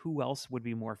time, like who else would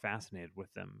be more fascinated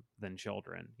with them than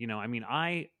children? I mean,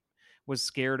 I was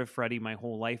scared of Freddy my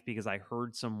whole life because I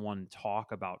heard someone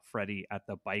talk about Freddy at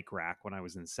the bike rack when I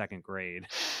was in 2nd grade.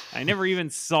 I never even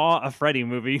saw a Freddy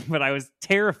movie, but I was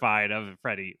terrified of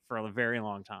Freddy for a very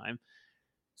long time.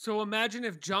 So imagine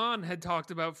if John had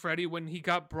talked about Freddy when he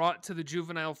got brought to the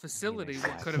juvenile facility.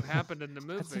 What could have happened in the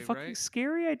movie, That's a fucking right?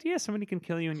 scary idea. Somebody can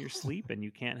kill you in your sleep and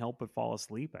you can't help but fall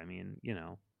asleep. I mean,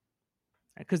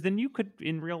 because then you could,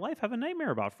 in real life, have a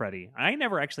nightmare about Freddy. I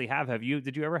never actually have. Have you?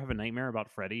 Did you ever have a nightmare about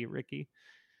Freddy, Ricky?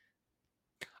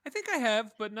 I think I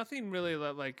have, but nothing really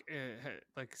like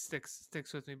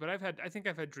sticks with me. But I think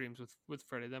I've had dreams with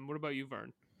Freddy. Then what about you,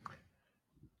 Vern?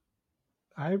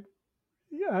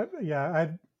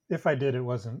 If I did, it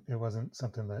wasn't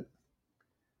something that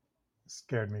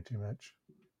scared me too much.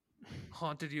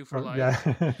 Haunted you for life. Yeah.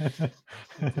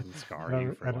 Didn't scar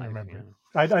you for I don't life, remember. yeah.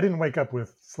 I didn't wake up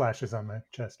with slashes on my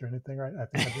chest or anything, right? I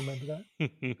think I remember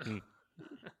that.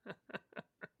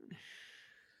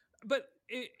 But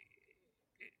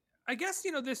I guess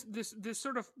this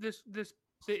sort of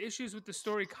the issues with the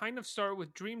story kind of start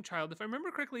with Dream Child. If I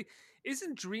remember correctly,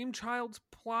 isn't Dream Child's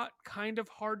plot kind of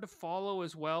hard to follow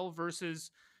as well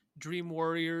versus Dream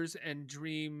Warriors and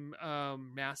Dream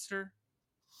Master?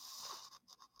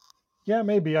 Yeah,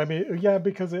 maybe. I mean, yeah,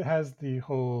 because it has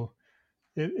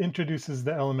it introduces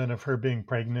the element of her being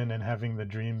pregnant and having the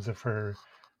dreams of her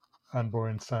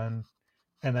unborn son,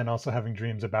 and then also having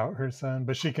dreams about her son.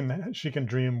 But she can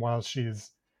dream while she's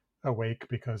awake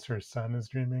because her son is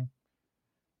dreaming,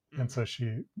 and so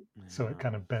it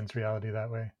kind of bends reality that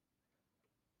way.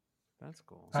 That's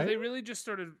cool. So they really just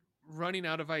started running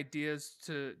out of ideas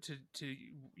to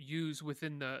use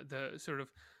within the sort of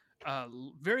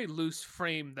very loose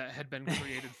frame that had been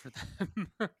created for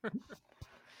them.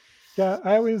 Yeah,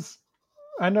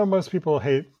 I know most people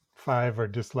hate 5 or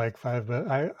dislike 5, but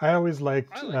I always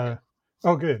liked. I like it.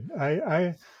 Oh, good.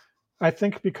 I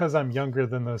think because I'm younger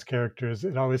than those characters,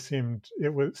 it always seemed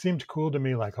cool to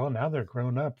me. Like, oh, now they're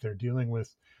grown up. They're dealing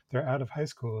with they're out of high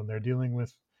school and they're dealing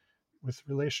with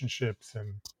relationships,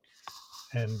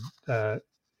 and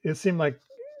it seemed like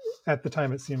at the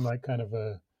time it seemed like kind of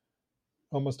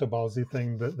almost a ballsy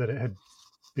thing that it had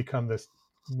become this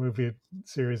movie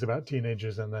series about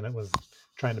teenagers, and then it was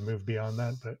trying to move beyond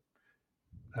that. But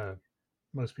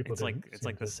most people It's didn't.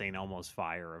 like the St. Elmo's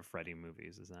Fire of Freddy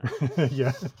movies, is that? Like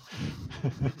yeah.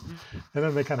 And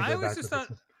then they kind of I go always back just with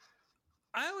thought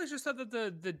I always just thought that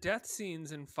the death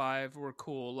scenes in 5 were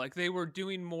cool. Like they were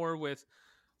doing more with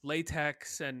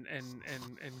latex and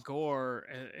gore,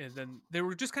 and then they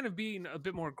were just kind of being a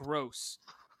bit more gross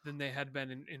than they had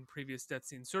been in previous death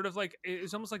scenes. Sort of like it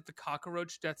was almost like the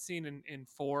cockroach death scene in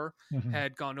 4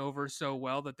 had gone over so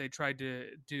well that they tried to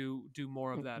do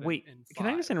more of that. Wait, in 5. can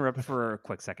I just interrupt for a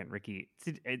quick second, Ricky?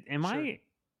 Am Sure.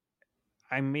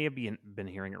 I may have been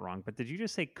hearing it wrong, but did you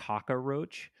just say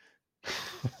cockroach?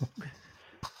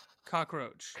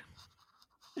 Cockroach.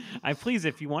 Please,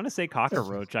 if you want to say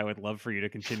cockroach, I would love for you to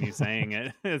continue saying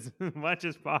it as much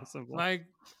as possible.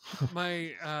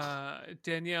 My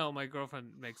Danielle, my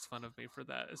girlfriend, makes fun of me for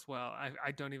that as well.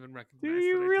 I don't even recognize. Do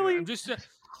you that really? I'm just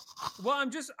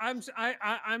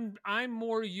I'm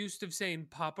more used to saying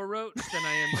Papa Roach than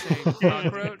I am saying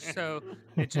cockroach, so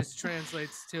it just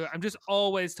translates to. I'm just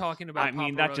always talking about. I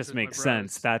mean, Papa that Roach just with makes my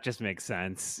sense. bros. That just makes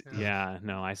sense. Yeah. Yeah,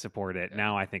 no, I support it. Yeah.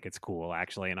 Now I think it's cool,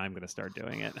 actually, and I'm going to start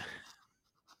doing it.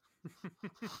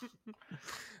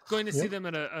 Going to see Yep. them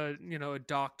at a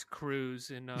docked cruise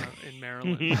in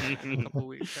Maryland in a couple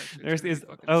weeks. Actually, It's gonna be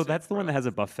fucking sick, that's the one bro. that has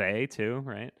a buffet too,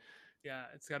 right? Yeah,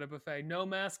 it's got a buffet. No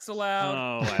masks allowed.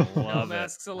 Oh, I love no it.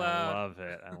 masks allowed. I love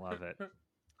it. I love it.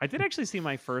 I did actually see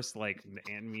my first my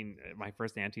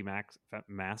first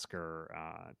anti-masker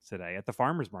today at the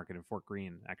farmers market in Fort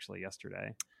Greene, actually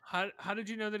yesterday, How did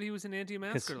you know that he was an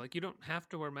anti-masker? Like, you don't have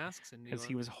to wear masks in New because York.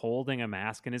 he was holding a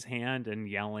mask in his hand and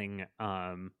yelling,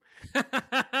 the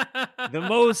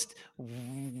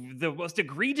most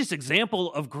egregious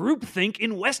example of groupthink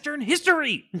in Western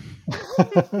history.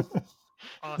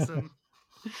 Awesome.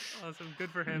 Good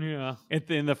for him. Yeah,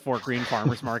 in the Fort Greene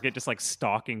farmers market, just like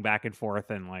stalking back and forth,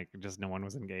 and like just no one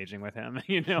was engaging with him.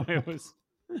 It was.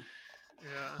 Yeah.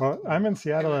 Well, I'm in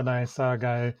Seattle, and I saw a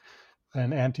guy,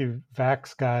 an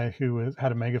anti-vax guy, who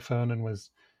had a megaphone and was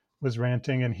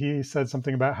ranting, and he said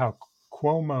something about how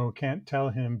Cuomo can't tell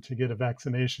him to get a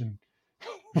vaccination.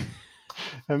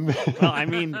 And Well, I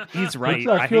mean, he's right.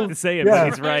 I I feel- hate to say it, yeah.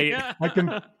 but he's right.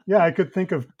 Yeah. I could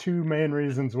think of 2 main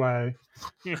reasons why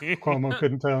Cuomo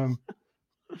couldn't tell him.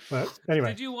 But anyway,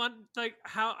 Did you want, like,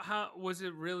 how was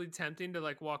it really tempting to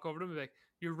like walk over to him and be like,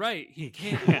 "You're right, he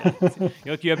can't."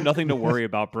 Look, you have nothing to worry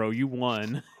about, bro. You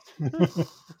won.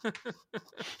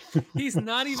 He's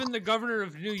not even the governor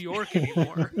of New York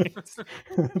anymore.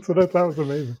 that's what I thought was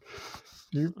amazing.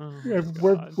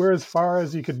 God. We're as far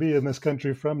as you could be in this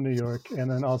country from New York,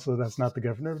 and then also that's not the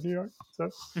governor of New York. So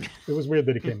it was weird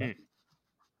that he came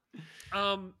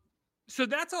out. So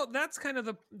that's all. That's kind of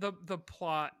the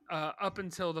plot up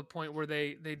until the point where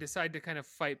they decide to kind of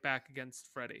fight back against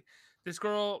Freddy. This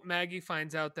girl Maggie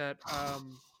finds out that,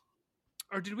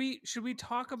 or should we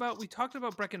talk about? We talked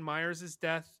about Breckin Myers'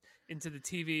 death into the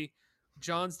TV,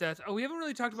 John's death. Oh, we haven't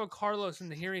really talked about Carlos and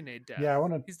the hearing aid death. Yeah, I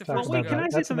want to. He's the talk first about Wait, can that. I say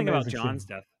That's an something about amazing John's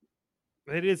scene.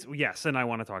 death? It is, yes, and I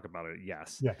want to talk about it.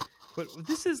 Yes, Yeah. but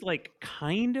this is like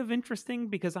kind of interesting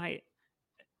because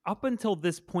up until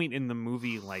this point in the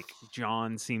movie, like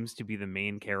John seems to be the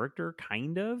main character,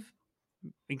 kind of,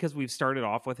 because we've started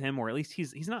off with him, or at least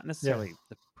he's not necessarily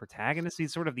the protagonist.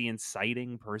 He's sort of the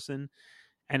inciting person,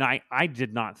 and I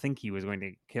did not think he was going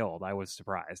to get killed. I was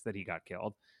surprised that he got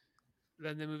killed.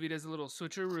 Then the movie does a little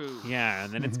switcheroo. Yeah,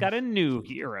 and then it's got a new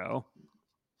hero.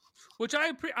 Which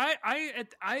I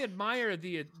admire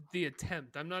the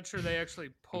attempt. I'm not sure they actually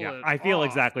pull Yeah, it. I feel off,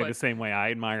 exactly but the same way.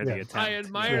 I admire the Yeah. attempt. I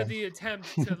admire Yeah. the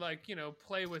attempt to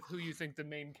play with who you think the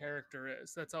main character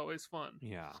is. That's always fun.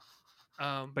 Yeah,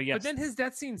 But yes. then his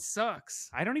death scene sucks.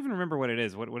 I don't even remember what it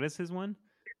is. What is his one?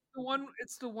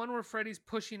 It's the one where Freddy's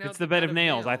pushing out. It's the bed of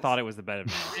nails. I thought it was the bed of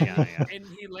nails. Yeah, yeah. And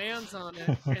he lands on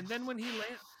it, and then when he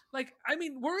lands, like, I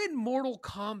mean, we're in Mortal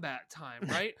Kombat time,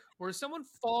 right? Where someone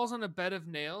falls on a bed of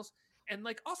nails. And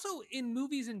like also in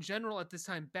movies in general at this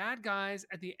time, bad guys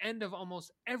at the end of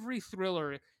almost every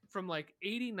thriller from like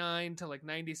 89 to like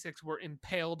 96 were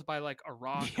impaled by like a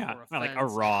rock Yeah, or a like a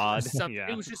fence or rod. something. Yeah.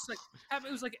 It was just like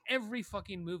it was like every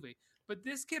fucking movie. But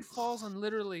this kid falls on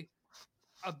literally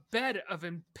a bed of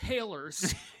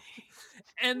impalers,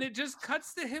 and it just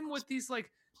cuts to him with these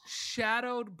like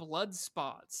shadowed blood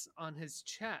spots on his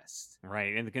chest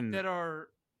Right, and that are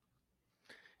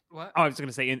what? I was going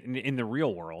to say in the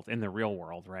real world,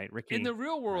 right, Ricky? In the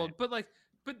real world, Right.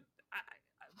 but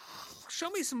show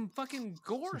me some fucking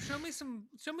gore. Show me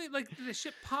like the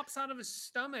shit pops out of his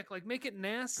stomach. Like make it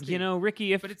nasty. You know,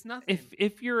 Ricky, but it's nothing.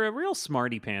 if you're a real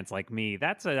smarty pants like me,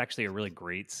 that's actually a really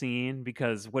great scene,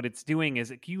 because what it's doing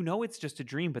is it's just a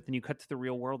dream, but then you cut to the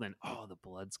real world and the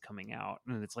blood's coming out,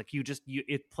 and it's like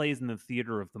it plays in the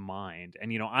theater of the mind,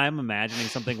 and I'm imagining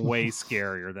something way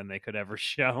scarier than they could ever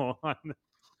show on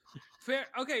Fair.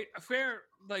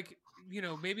 Like,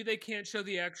 maybe they can't show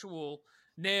the actual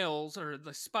nails or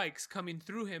the spikes coming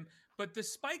through him, but the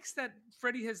spikes that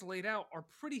Freddy has laid out are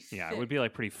pretty thick. Yeah, it would be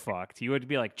like pretty fucked. You would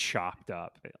be like chopped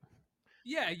up.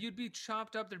 Yeah, you'd be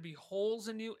chopped up. There'd be holes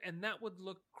in you, and that would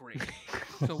look great.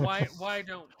 So why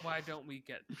don't we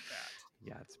get that?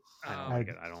 Yeah, I don't like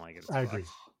it. I don't like it. I agree.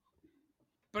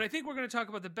 But I think we're going to talk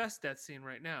about the best death scene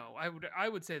right now. I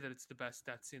would say that it's the best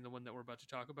death scene, the one that we're about to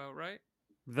talk about, right?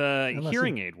 The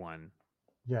hearing aid one.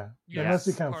 Yeah. Yes, Unless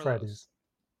you count Carlos. Freddy's.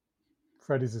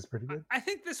 Freddy's is pretty good. I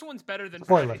think this one's better than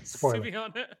Spoiler. Freddy's, to be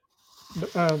honest.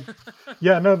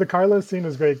 Yeah, no, the Carlos scene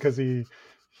is great because he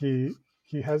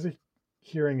has a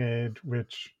hearing aid,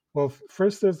 which, well,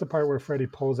 first there's the part where Freddy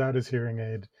pulls out his hearing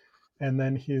aid, and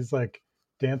then he's like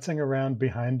dancing around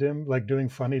behind him, like doing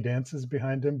funny dances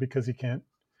behind him because he can't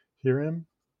hear him.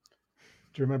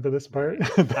 Do you remember this part?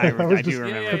 I do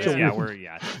remember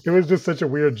this. It was just such a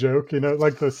weird joke,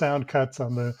 like the sound cuts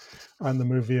on the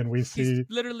movie, and we see he's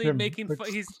literally making fun.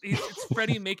 It's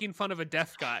Freddy making fun of a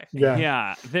deaf guy.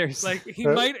 Yeah. There's like he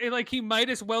might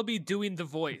as well be doing the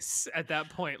voice at that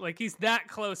point. Like he's that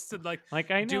close to like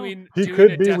I know doing. He doing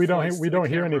could a be. deaf We voice don't to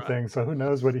hear camera. anything, so who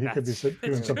knows what he could be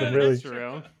doing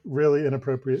something really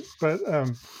inappropriate. But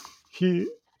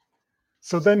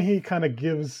then he kind of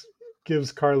gives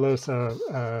Carlos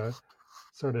a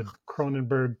sort of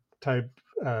Cronenberg type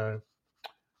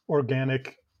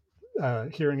organic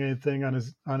hearing aid thing on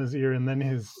his ear, and then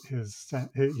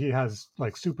he has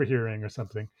like super hearing or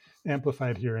something,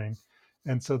 amplified hearing,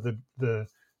 and so the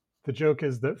joke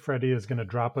is that Freddy is going to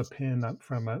drop a pin up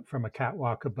from a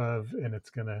catwalk above, and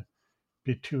it's going to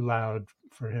be too loud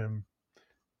for him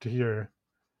to hear,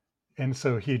 and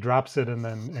so he drops it,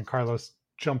 and Carlos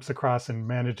jumps across and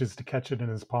manages to catch it in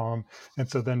his palm, and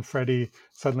so then Freddy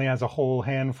suddenly has a whole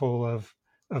handful of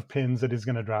pins that he's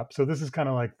going to drop. So this is kind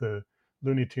of like the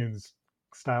Looney Tunes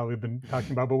style we've been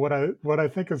talking about. But what I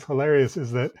think is hilarious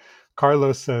is that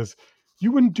Carlos says,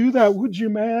 "You wouldn't do that, would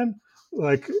you, man?"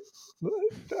 Like,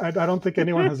 I don't think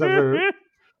anyone has ever.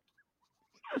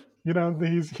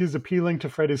 He's appealing to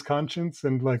Freddy's conscience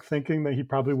and like thinking that he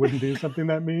probably wouldn't do something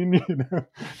that mean.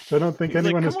 So I don't think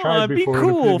anyone has tried before. Be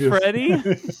cool, Freddy.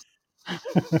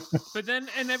 But then,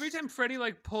 and every time Freddy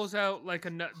like pulls out like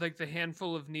the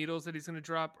handful of needles that he's gonna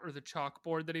drop, or the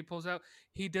chalkboard that he pulls out,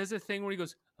 he does a thing where he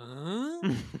goes, "Huh?"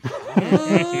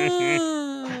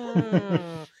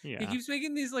 Yeah. He keeps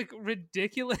making these like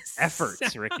ridiculous efforts,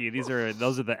 sounds. Ricky.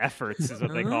 Those are the efforts, is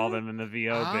what they call them in the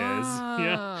VO biz.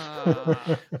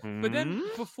 Yeah. But then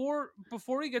before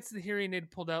he gets the hearing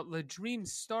aid pulled out, the dream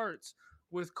starts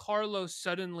with Carlos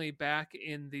suddenly back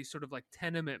in the sort of like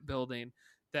tenement building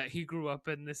that he grew up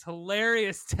in, this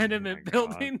hilarious tenement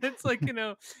building that's like,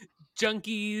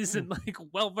 junkies and like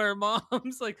welfare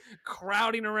moms like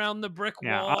crowding around the brick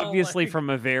wall. Obviously from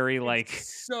a very like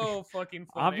so fucking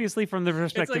funny. Obviously from the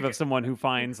perspective of someone who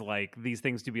finds like these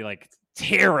things to be like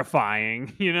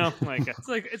terrifying, like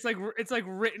it's like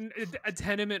written a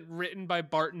tenement written by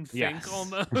Barton Fink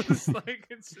almost. Like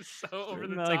it's just so over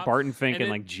the top. Like Barton Fink and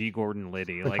like G. Gordon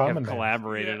Liddy like have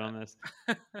collaborated on this.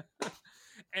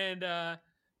 And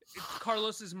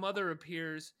Carlos's mother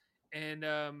appears, and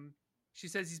she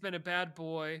says he's been a bad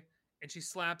boy, and she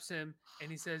slaps him,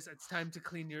 and he says, "It's time to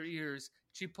clean your ears."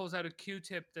 She pulls out a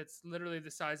Q-tip that's literally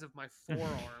the size of my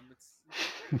forearm.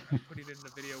 I'm putting it in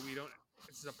the video.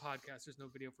 This is a podcast. There's no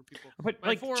video for people. But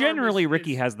like generally,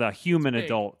 Ricky has the human big.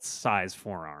 Adult size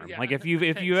forearm. Yeah. Like if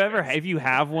you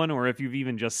have one, or if you've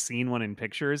even just seen one in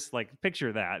pictures, like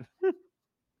picture that.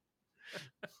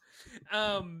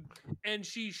 And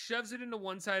she shoves it into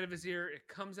one side of his ear. It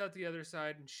comes out the other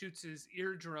side and shoots his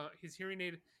eardrum, his hearing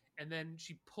aid, and then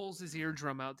she pulls his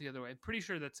eardrum out the other way. I'm pretty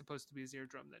sure that's supposed to be his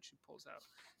eardrum that she pulls out.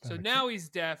 So now he's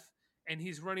deaf and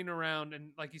he's running around.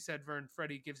 And like you said, Vern,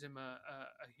 Freddy gives him a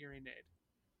hearing aid.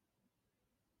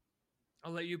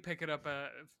 I'll let you pick it up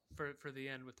for the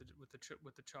end with the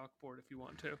chalkboard if you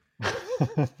want to.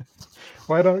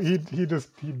 Why don't he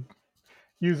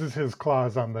uses his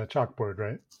claws on the chalkboard,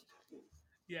 right?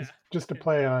 Yeah. Just to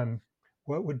play on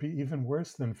what would be even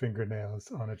worse than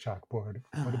fingernails on a chalkboard.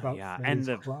 What about and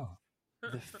the claw?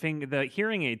 the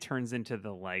hearing aid turns into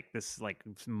this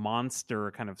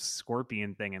monster kind of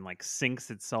scorpion thing and like sinks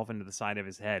itself into the side of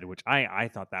his head, which I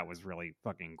thought that was really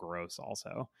fucking gross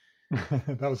also.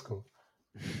 That was cool.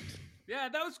 Yeah,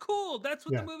 that was cool. That's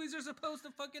what Yeah. the movies are supposed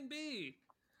to fucking be.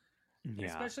 Yeah.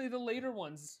 Especially the later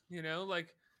ones,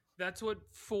 like that's what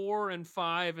 4 and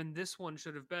 5 and this one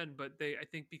should have been, but I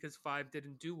think because 5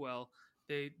 didn't do well,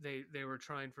 they were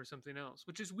trying for something else,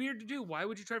 which is weird to do. Why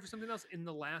would you try for something else in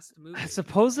the last movie?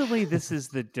 Supposedly this is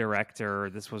the director,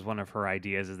 this was one of her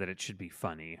ideas, is that it should be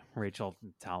funny. Rachel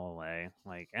Talalay,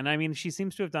 and I mean, she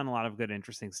seems to have done a lot of good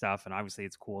interesting stuff, and obviously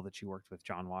it's cool that she worked with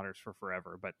John Waters for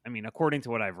forever, but I mean, according to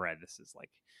what I've read, this is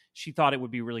she thought it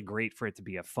would be really great for it to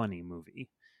be a funny movie.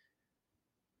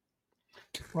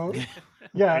 Well,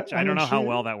 yeah, I don't know how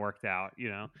well that worked out.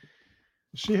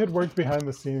 She had worked behind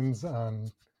the scenes on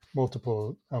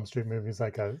multiple Elm Street movies.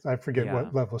 I forget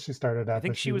what level she started at. I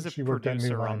think she was a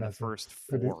producer on the first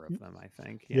 4 of them. I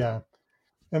think. Yeah,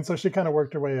 and so she kind of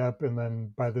worked her way up, and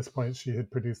then by this point, she had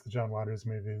produced the John Waters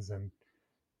movies, and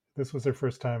this was her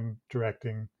first time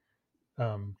directing.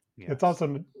 It's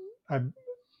also,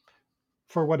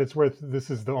 for what it's worth, this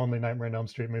is the only Nightmare on Elm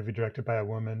Street movie directed by a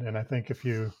woman, and I think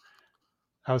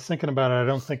I was thinking about it. I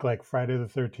don't think Friday the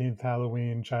 13th,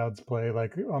 Halloween, Child's Play,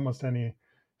 almost any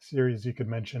series you could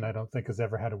mention, I don't think has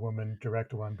ever had a woman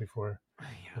direct one before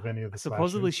of any of the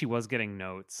Supposedly slashers. she was getting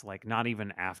notes, not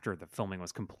even after the filming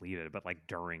was completed, but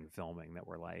during filming that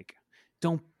were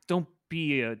don't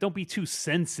be too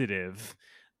sensitive.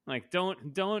 Don't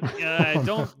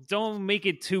make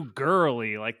it too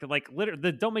girly.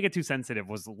 The don't make it too sensitive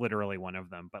was literally one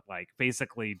of them. But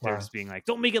basically, they're just being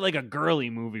don't make it like a girly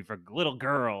movie for little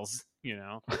girls.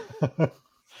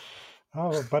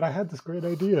 Oh, but I had this great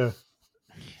idea.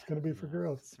 It's gonna be for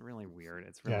girls. It's really weird.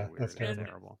 It's really weird. That's and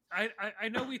terrible. I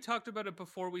know we talked about it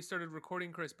before we started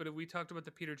recording, Chris, but have we talked about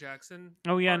the Peter Jackson?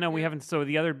 Oh yeah, no, we haven't. So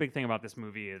the other big thing about this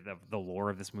movie, the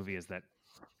lore of this movie, is that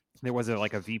there was a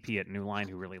VP at New Line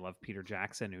who really loved Peter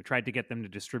Jackson, who tried to get them to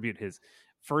distribute his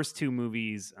first 2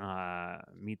 movies,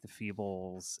 Meet the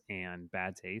Feebles and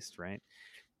Bad Taste, right?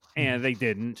 And they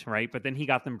didn't, right? But then he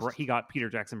got Peter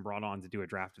Jackson brought on to do a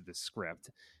draft of the script.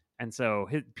 And so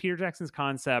Peter Jackson's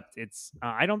concept, it's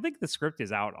I don't think the script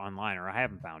is out online, or I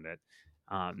haven't found it.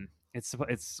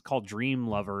 It's called Dream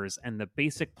Lovers, and the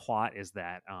basic plot is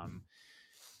that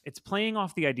it's playing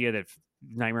off the idea that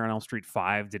Nightmare on Elm Street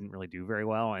 5 didn't really do very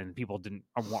well, and people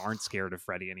aren't scared of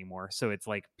Freddy anymore. So it's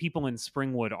people in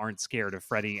Springwood aren't scared of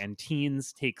Freddy, and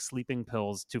teens take sleeping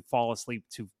pills to fall asleep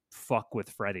to fuck with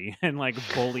Freddy and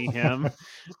bully him.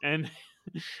 and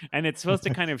it's supposed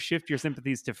to kind of shift your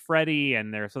sympathies to Freddy,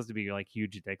 and they're supposed to be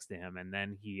huge dicks to him. And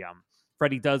then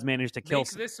Freddy does manage to kill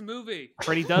this movie.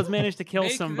 Freddy does manage to kill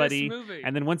somebody,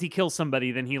 and then once he kills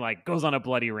somebody, then he goes on a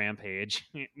bloody rampage,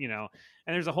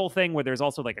 And there's a whole thing where there's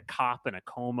also a cop in a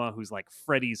coma who's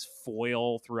Freddy's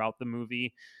foil throughout the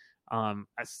movie.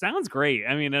 It sounds great.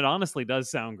 I mean, it honestly does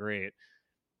sound great.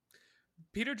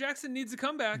 Peter Jackson needs a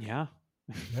comeback. Yeah.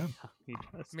 He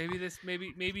does.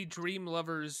 Maybe Dream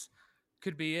Lovers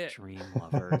could be it. Dream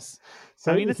Lovers.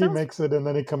 So he makes it, and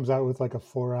then he comes out with a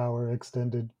 4-hour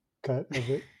extended cut of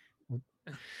it.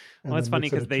 Well, it's funny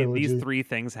because these 3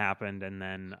 things happened, and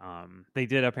then they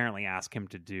did apparently ask him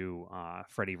to do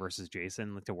Freddy versus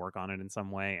Jason, to work on it in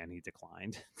some way, and he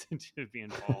declined to be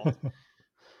involved.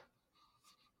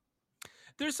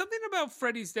 There's something about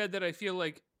Freddy's Dead that I feel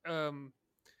in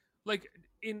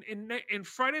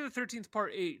Friday the 13th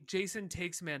Part 8, Jason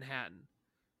takes Manhattan,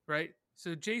 right?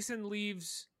 So Jason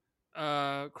leaves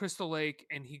Crystal Lake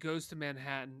and he goes to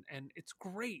Manhattan, and it's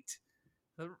great.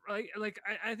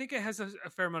 I think it has a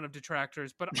fair amount of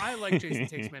detractors, but I like Jason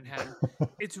Takes Manhattan.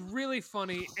 It's really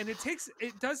funny, and it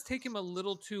does take him a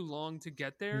little too long to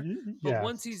get there. But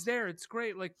once he's there, it's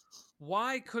great.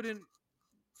 Why couldn't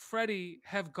Freddy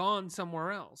have gone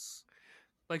somewhere else?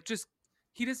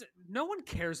 He doesn't. No one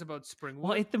cares about Springwood.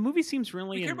 Well, the movie seems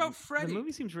really. We care about Freddy. The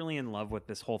movie seems really in love with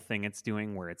this whole thing it's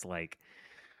doing, where it's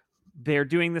they're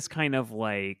doing this kind of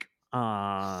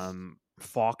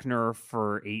Faulkner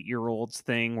for 8-year-olds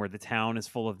thing, where the town is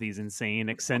full of these insane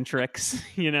eccentrics,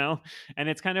 and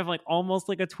it's kind of almost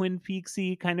like a Twin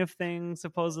Peaksy kind of thing,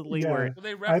 supposedly. Yeah. Where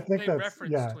they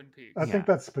reference Twin Peaks. I think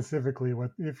that's specifically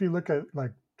what. If you look at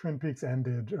Twin Peaks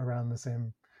ended around the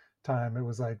same time, it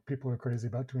was people are crazy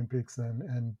about Twin Peaks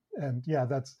then, and yeah,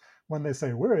 that's when they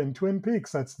say we're in Twin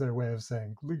Peaks. That's their way of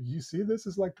saying, you see, this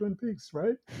is like Twin Peaks,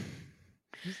 right?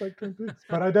 Just like Twin Peaks.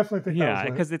 But I definitely think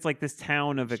because it's this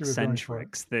town of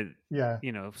eccentrics that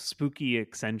spooky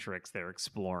eccentrics they're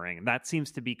exploring. That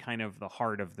seems to be kind of the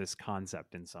heart of this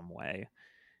concept in some way.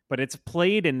 but it's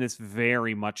played in this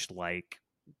very much like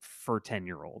for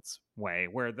 10-year-olds way,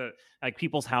 where the like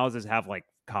people's houses have like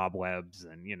cobwebs,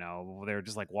 and they're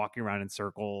just like walking around in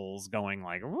circles going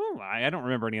like, I don't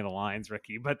remember any of the lines,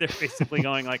 Ricky, but they're basically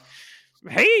going like,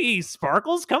 hey,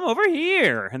 Sparkles, come over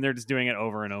here, and they're just doing it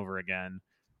over and over again.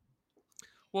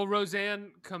 Well,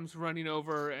 Roseanne comes running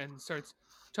over and starts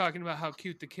talking about how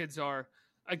cute the kids are.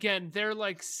 Again, they're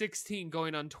like 16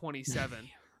 going on 27.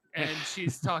 And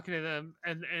she's talking to them,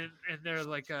 and they're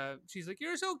like, she's like,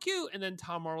 you're so cute. And then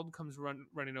Tom Arnold comes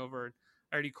running over. And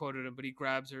I already quoted him, but he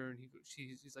grabs her and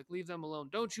he's like, leave them alone.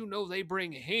 Don't you know they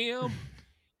bring ham?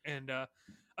 And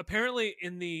apparently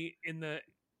in the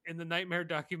Nightmare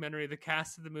documentary, the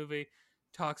cast of the movie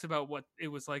talks about what it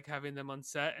was like having them on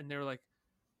set, and they're like,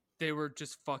 they were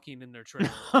just fucking in their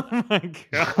trailer. Oh my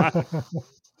god!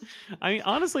 I mean,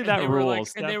 honestly, that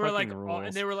rules. And they were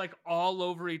like all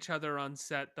over each other on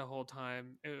set the whole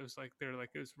time. It was like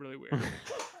it was really weird.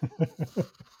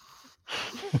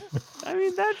 I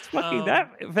mean, that's fucking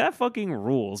that fucking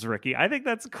rules, Ricky. I think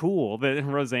that's cool that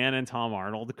Roseanne and Tom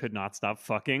Arnold could not stop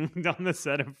fucking on the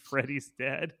set of Freddy's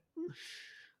Dead.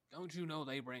 Don't you know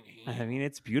they bring heat? I mean,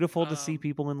 it's beautiful to see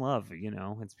people in love.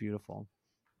 It's beautiful.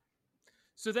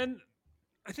 So then,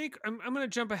 I think I'm going to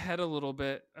jump ahead a little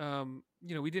bit.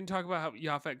 We didn't talk about how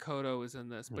Yaphet Kotto is in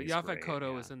this, but Yaphet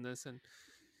Kotto is in this, and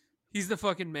he's the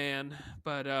fucking man.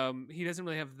 But he doesn't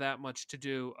really have that much to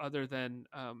do other than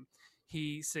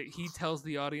he tells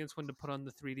the audience when to put on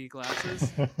the 3D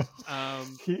glasses.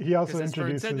 He also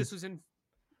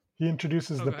He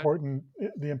introduces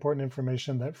the important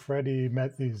information that Freddy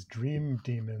met these dream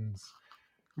demons.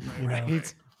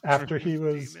 Right. After he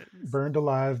was burned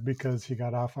alive because he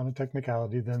got off on a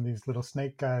technicality, then these little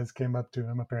snake guys came up to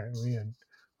him apparently and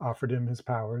offered him his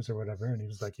powers or whatever, and he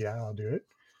was like, "Yeah, I'll do it."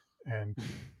 And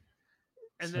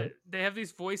they have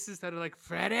these voices that are like,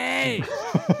 "Freddy,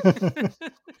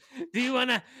 do you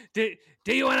wanna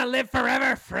live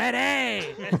forever, Freddy?"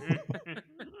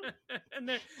 And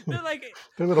they're like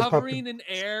hovering in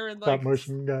air and like stop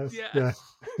motion guys. Yeah.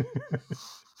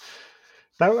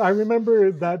 I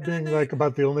remember that being like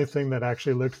about the only thing that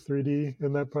actually looked 3D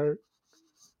in that part.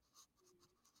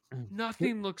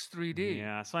 Nothing looks 3D.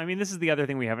 Yeah, so I mean, this is the other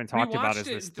thing we haven't talked about is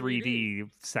this 3D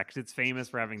section. It's famous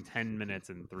for having 10 minutes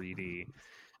in 3D,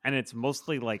 and it's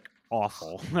mostly like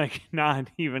awful, like not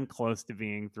even close to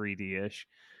being 3D-ish.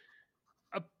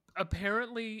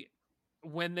 Apparently,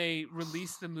 when they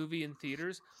released the movie in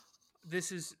theaters,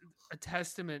 this is a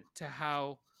testament to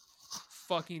how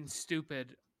fucking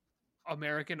stupid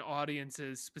American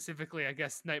audiences, specifically, I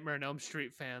guess, Nightmare on Elm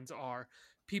Street fans are.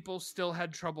 People still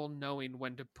had trouble knowing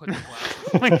when to put the glasses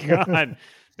on. Oh my god.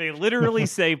 They literally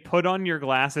say, put on your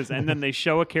glasses, and then they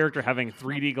show a character having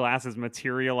 3D glasses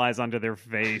materialize onto their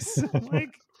face.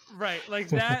 Right, like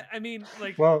that. I mean,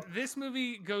 this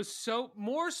movie goes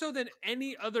more so than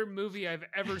any other movie I've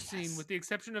ever seen, with the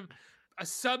exception of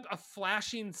a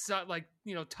flashing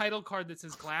title card that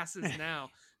says glasses now.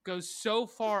 Goes so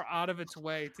far out of its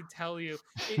way to tell you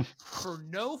it, for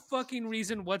no fucking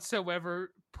reason whatsoever,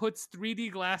 puts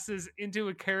 3D glasses into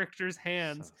a character's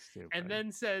hands, and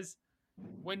then says,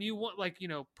 when you want,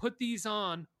 put these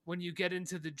on when you get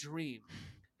into the dream.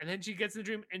 And then she gets in the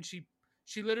dream, and she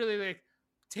literally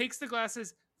takes the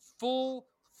glasses full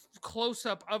close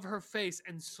up of her face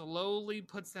and slowly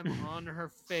puts them on her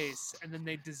face, and then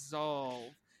they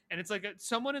dissolve. And it's like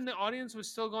someone in the audience was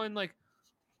still going like,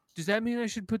 does that mean I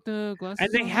should put the glasses on?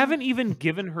 And they haven't even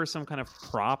given her some kind of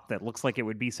prop that looks like it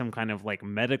would be some kind of like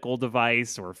medical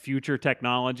device or future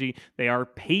technology. They are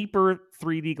paper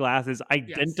 3D glasses,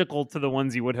 identical to the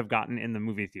ones you would have gotten in the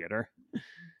movie theater.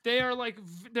 They are like,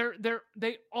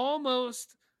 they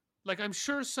almost, like, I'm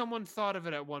sure someone thought of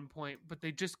it at one point, but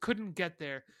they just couldn't get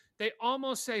there. They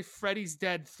almost say Freddy's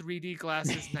Dead 3D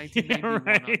glasses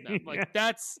 1991 on them. Like,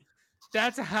 that's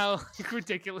how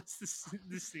ridiculous this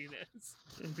scene is.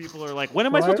 And people are like, when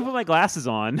am I supposed to put my glasses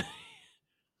on?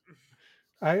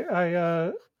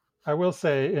 I will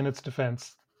say, in its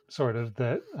defense, sort of,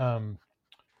 that,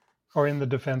 or in the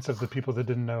defense of the people that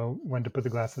didn't know when to put the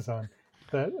glasses on,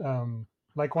 that,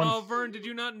 Oh, Vern, did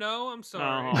you not know? I'm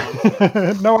sorry.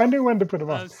 No, I knew when to put them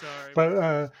on. I'm sorry.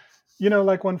 But,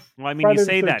 when... Well, I mean, you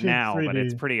say that now, 3D, but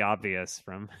it's pretty obvious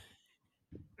from...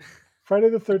 Friday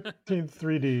the 13th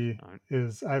 3D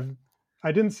is,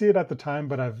 I didn't see it at the time,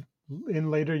 but I've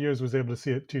in later years was able to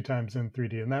see it 2 times in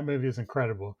 3D, and that movie is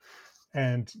incredible.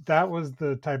 And that was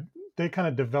the type, they kind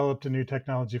of developed a new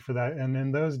technology for that. And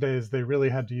in those days, they really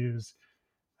had to use,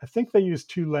 I think they used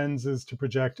 2 lenses to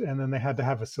project, and then they had to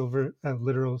have a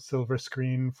literal silver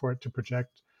screen for it to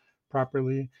project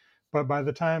properly. But by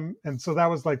the time, and so that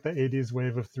was like the 80s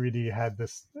wave of 3D had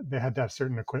this, they had to have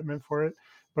certain equipment for it.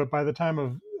 But by the time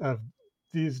of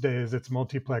these days, it's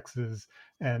multiplexes,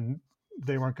 and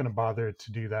they weren't going to bother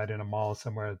to do that in a mall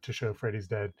somewhere to show Freddy's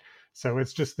Dead. So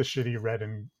it's just the shitty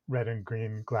red and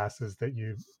green glasses that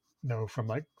you know from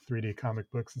like 3D comic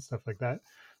books and stuff like that.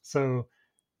 So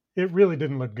it really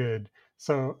didn't look good.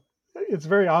 So it's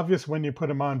very obvious when you put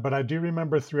them on, but I do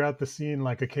remember throughout the scene,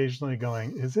 like occasionally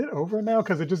going, "Is it over now?"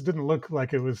 Because it just didn't look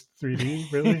like it was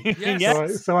 3D, really.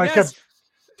 Yes. So I Yes. kept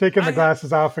taking the I have-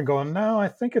 glasses off and going, "No, I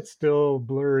think it's still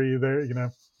blurry there." You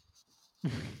know,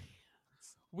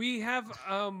 We have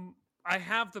I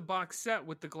have the box set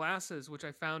with the glasses, which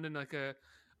I found in like a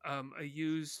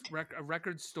used a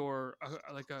record store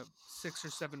like a 6 or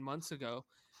 7 months ago,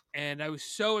 and I was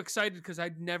so excited because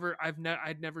I'd never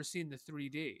seen the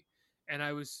 3D, and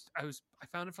I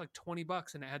found it for like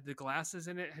 $20, and it had the glasses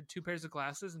in it. It had two pairs of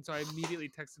glasses, and so I immediately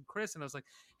texted Chris, and I was like,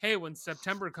 "Hey, when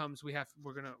September comes, we're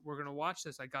gonna watch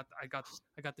this. I got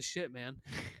the shit, man,"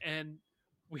 and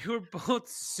we were both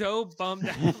so bummed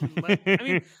out. I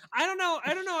mean, I don't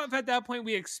know if at that point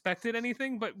we expected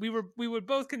anything, but we would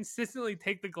both consistently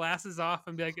take the glasses off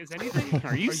and be like, "Is anything?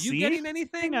 Are you getting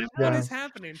anything? Yeah. What is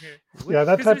happening here?" yeah,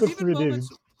 that 'Cause type of there's even 3D,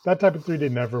 moments- that type of 3D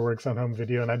never works on home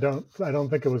video, and I don't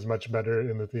think it was much better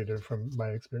in the theater from my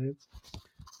experience.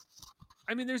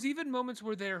 I mean, there's even moments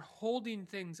where they're holding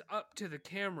things up to the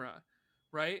camera,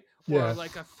 right? Yeah. Or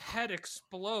like a head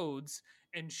explodes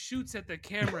and shoots at the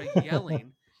camera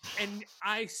yelling. And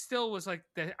I still was like,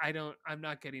 I'm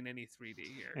not getting any 3D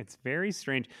here. It's very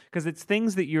strange because it's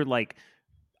things that you're like,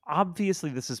 obviously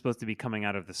this is supposed to be coming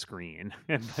out of the screen,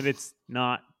 but it's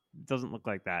not. It doesn't look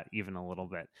like that even a little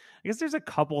bit. I guess there's a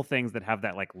couple things that have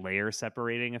that like layer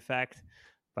separating effect,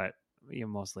 but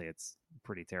mostly it's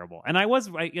pretty terrible. And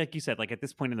like you said, like at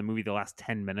this point in the movie, the last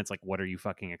 10 minutes, like what are you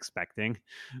fucking expecting?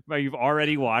 But you've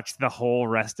already watched the whole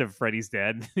rest of Freddy's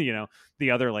Dead,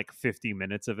 the other like 50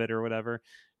 minutes of it or whatever.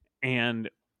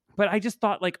 But I just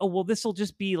thought like, oh, well, this will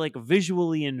just be like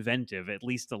visually inventive, at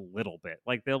least a little bit.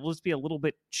 Like they'll just be a little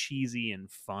bit cheesy and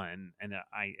fun. And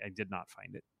I did not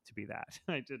find it to be that.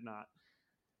 I did not.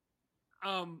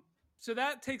 So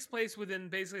that takes place within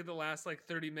basically the last like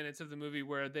 30 minutes of the movie,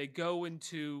 where they go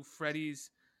into Freddy's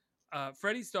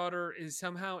daughter is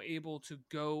somehow able to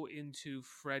go into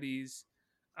Freddy's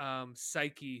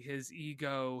psyche, his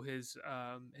ego, his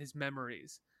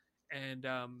memories. And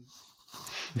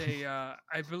they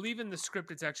I believe in the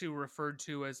script it's actually referred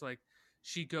to as like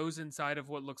she goes inside of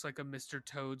what looks like a Mr.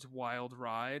 Toad's wild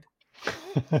ride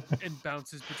and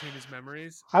bounces between his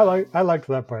memories. I liked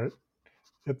that part.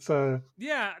 It's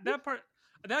Yeah, that part,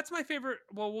 that's my favorite.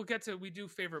 Well, we do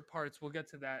favorite parts. We'll get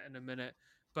to that in a minute.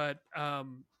 But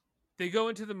they go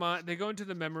into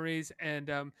the memories,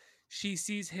 and she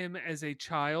sees him as a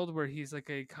child, where he's like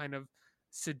a kind of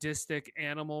sadistic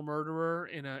animal murderer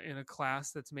in a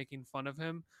class that's making fun of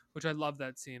him, which I love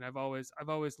that scene. I've always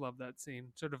loved that scene.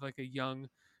 Sort of like a young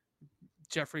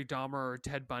Jeffrey Dahmer or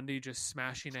Ted Bundy just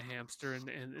smashing a hamster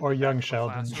in or the young back of a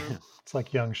Sheldon. classroom. It's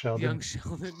like young Sheldon. Young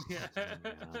Sheldon, yeah.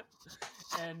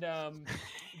 And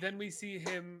then we see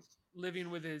him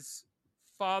living with his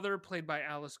father, played by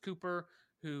Alice Cooper,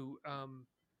 who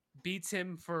beats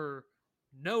him for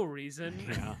no reason.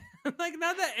 Yeah. Like,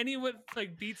 not that anyone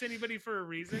like beats anybody for a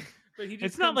reason, but he just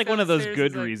It's not comes like one of those downstairs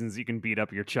good and, like, reasons you can beat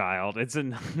up your child. It's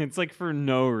like for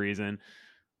no reason.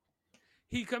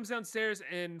 he comes downstairs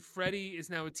and Freddy is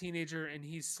now a teenager and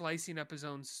he's slicing up his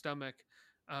own stomach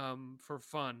for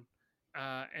fun.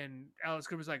 And Alice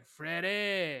Cooper's like,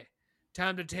 "Freddy,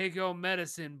 time to take your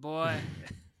medicine, boy."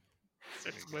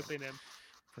 Starts whipping him.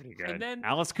 Pretty good. And then-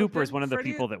 Alice but Cooper is then one of the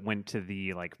Freddy- people that went to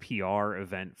the like PR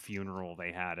event funeral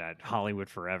they had at Hollywood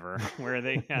Forever, where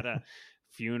they had a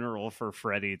funeral for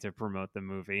Freddy to promote the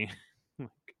movie.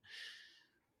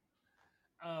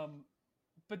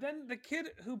 But then the kid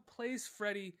who plays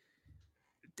Freddy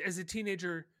as a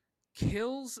teenager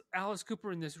kills Alice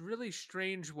Cooper in this really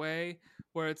strange way,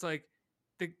 where it's like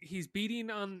he's beating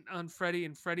on Freddy,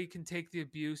 and Freddy can take the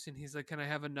abuse, and he's like, "Can I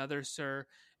have another, sir?"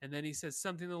 And then he says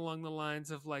something along the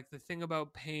lines of like, "The thing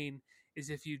about pain is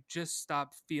if you just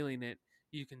stop feeling it,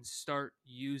 you can start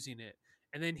using it."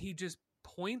 And then he just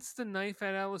points the knife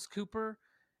at Alice Cooper,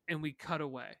 and we cut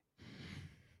away.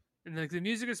 And like the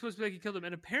music is supposed to be like he killed him,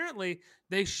 and apparently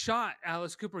they shot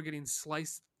Alice Cooper getting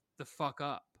sliced the fuck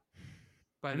up.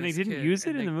 And they didn't use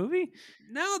it in the movie?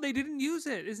 No, they didn't use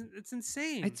it. It's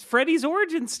insane. It's Freddy's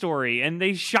origin story, and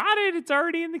they shot it. It's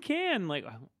already in the can. Like,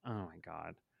 oh my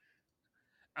god.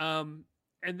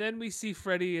 And then we see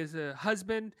Freddy as a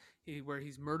husband, where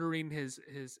he's murdering his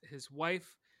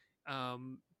wife,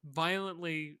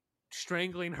 violently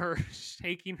strangling her,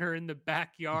 shaking her in the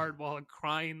backyard while a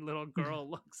crying little girl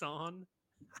looks on.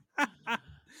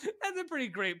 That's a pretty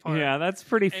great part. Yeah, that's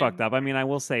pretty fucked And- up. I mean, I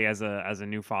will say as a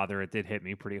new father, it did hit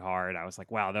me pretty hard. I was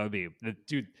like, wow, that would be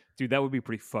dude, that would be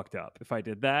pretty fucked up if I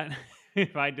did that.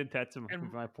 If I did that to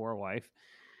my poor wife.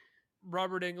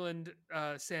 Robert Englund,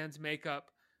 sans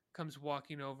makeup, comes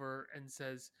walking over and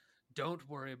says, "Don't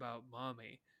worry about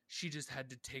mommy. She just had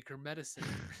to take her medicine."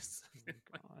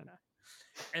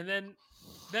 And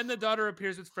then the daughter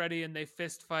appears with Freddy and they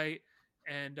fist fight.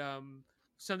 And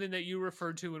something that you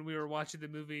referred to when we were watching the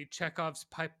movie, Chekhov's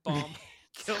pipe bomb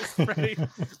kills Freddy,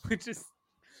 which is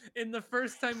in the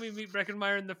first time we meet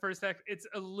Breckenmeyer in the first act, it's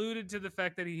alluded to the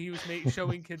fact that he was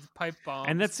showing kids pipe bombs.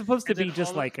 And that's supposed to And then be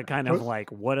just all like a kind of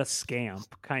like what a scamp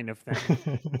kind of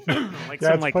thing. Like yeah,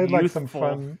 some it's like played youthful, like some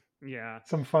fun, yeah.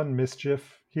 some fun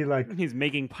mischief. He's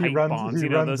making pipe runs- bombs, he you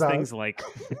know, runs those out. things like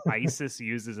ISIS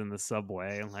uses in the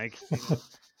subway, like you know.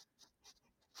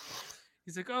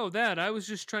 He's like, "Oh, that I was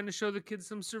just trying to show the kids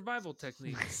some survival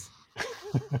techniques."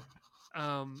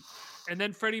 And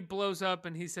then Freddy blows up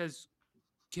and he says,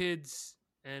 "Kids,"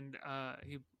 and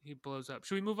he blows up.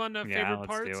 Should we move on to Yeah, favorite let's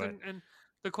parts do it. and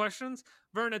the questions?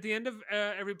 Vern, at the end of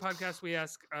every podcast, we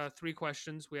ask 3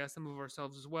 questions. We ask them of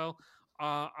ourselves as well.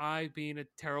 I, being a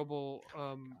terrible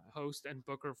host and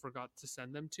booker, forgot to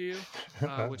send them to you,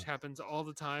 which happens all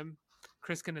the time.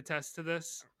 Chris can attest to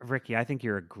this. Ricky, I think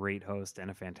you're a great host and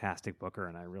a fantastic booker,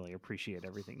 and I really appreciate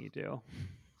everything you do.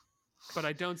 But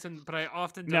I don't send. But I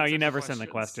often don't No, you send the never send the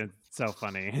questions. It's so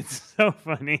funny. It's so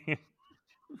funny.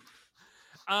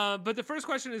 But the first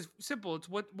question is simple. It's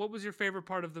what was your favorite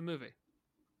part of the movie?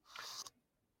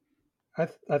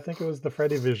 I think it was the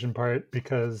Freddy vision part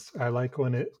because I like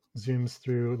when it zooms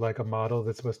through like a model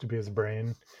that's supposed to be his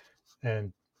brain,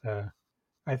 and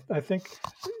I think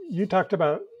you talked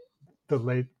about the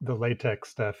latex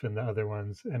stuff in the other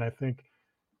ones, and I think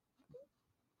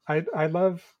I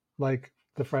love like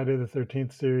the Friday the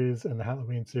 13th series and the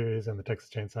Halloween series and the Texas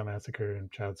Chainsaw Massacre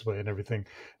and Child's Play and everything,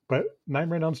 but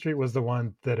Nightmare on Elm Street was the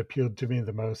one that appealed to me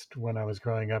the most when I was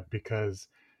growing up because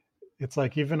it's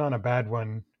like even on a bad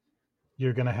one,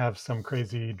 you're gonna have some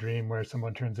crazy dream where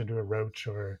someone turns into a roach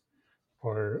or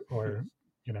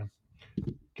you know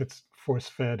gets force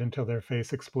fed until their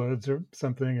face explodes or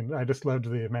something. And I just loved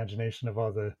the imagination of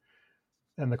all the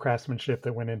craftsmanship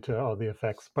that went into all the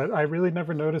effects. But I really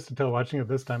never noticed until watching it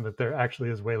this time that there actually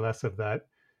is way less of that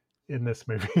in this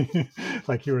movie.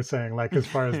 Like you were saying, like as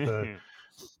far as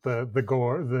the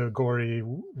gore, the gory,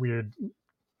 weird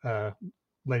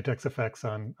latex effects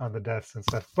on the deaths and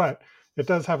stuff. But it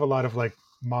does have a lot of like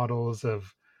models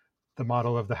of the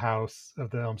model of the house,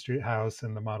 of the Elm Street house,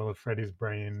 and the model of Freddy's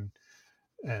brain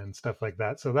and stuff like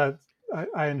that. So that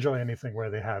I enjoy anything where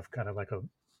they have kind of like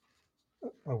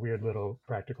a weird little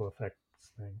practical effects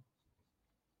thing.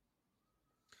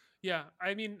 Yeah,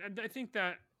 I mean, I think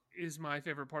that is my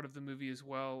favorite part of the movie as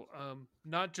well.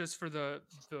 Not just for the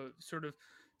sort of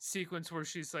sequence where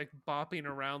she's like bopping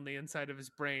around the inside of his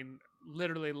brain,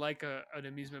 literally like an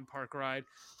amusement park ride,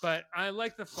 but I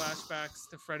like the flashbacks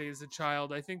to Freddy as a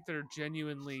child. I think they're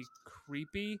genuinely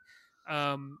creepy.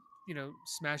 You know,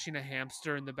 smashing a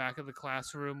hamster in the back of the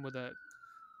classroom with a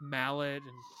mallet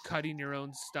and cutting your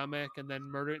own stomach and then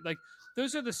murder, like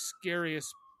those are the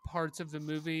scariest parts of the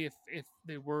movie if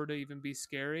they were to even be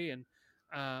scary. And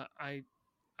I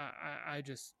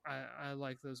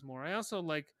like those more. I also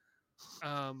like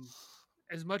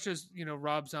as much as, you know,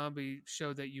 Rob Zombie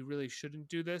showed that you really shouldn't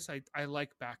do this, I like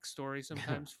backstory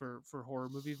sometimes for horror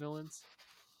movie villains.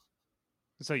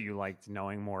 So you liked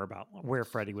knowing more about where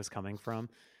Freddy was coming from?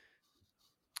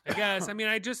 I guess. I mean,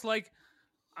 I just like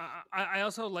I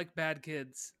also like bad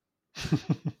kids.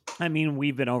 I mean,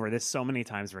 we've been over this so many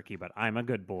times, Ricky, but I'm a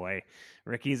good boy.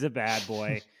 Ricky's a bad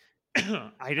boy.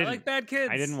 I like bad kids.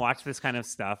 I didn't watch this kind of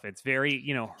stuff. It's very,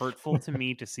 you know, hurtful to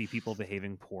me to see people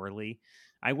behaving poorly.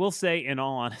 I will say, in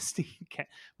all honesty,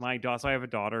 my daughter, so I have a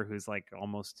daughter who's like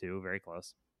almost 2, very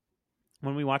close.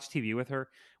 When we watch TV with her,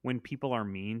 when people are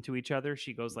mean to each other,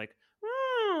 she goes like,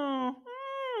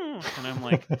 and I'm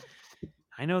like,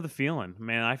 I know the feeling,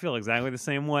 man. I feel exactly the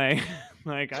same way.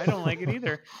 Like, I don't like it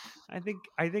either. I think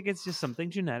it's just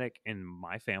something genetic in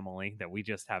my family that we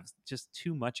just have just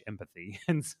too much empathy.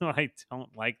 And so I don't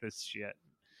like this shit.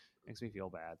 Makes me feel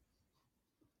bad.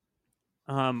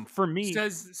 For me,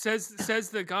 says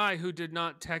the guy who did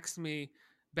not text me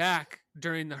back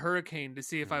during the hurricane to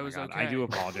see if I was okay. I do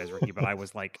apologize, Ricky, but I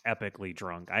was like epically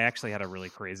drunk. I actually had a really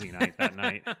crazy night that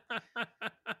night.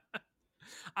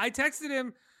 I texted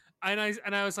him and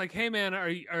I was like, "Hey man, are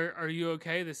you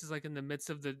okay? This is like in the midst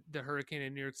of the hurricane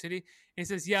in New York City." And he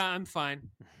says, "Yeah, I'm fine."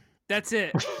 That's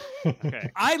it. Okay.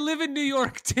 I live in New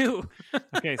York too.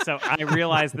 Okay, so I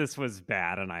realized this was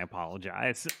bad, and I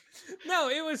apologize. No,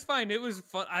 it was fine. It was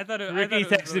fun. I thought it. Ricky I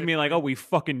thought it was texted really me like, funny. "Oh, we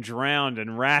fucking drowned,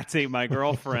 and rats ate my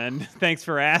girlfriend. Thanks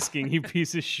for asking, you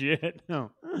piece of shit." No.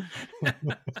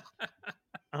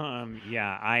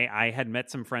 Yeah, I had met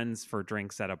some friends for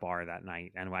drinks at a bar that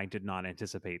night, and I did not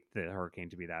anticipate the hurricane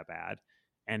to be that bad.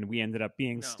 And we ended up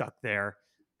being No. stuck there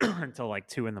until like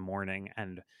 2 a.m.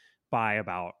 And by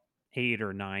about 8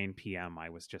 or 9 p.m., I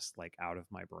was just like out of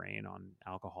my brain on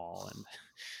alcohol. And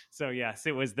so, yes,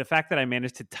 it was the fact that I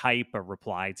managed to type a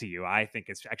reply to you, I think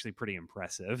is actually pretty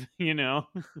impressive, you know?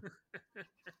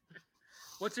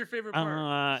 What's your favorite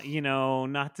part? You know,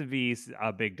 not to be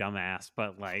a big dumbass,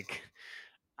 but like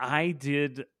I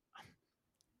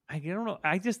don't know.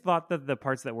 I just thought that the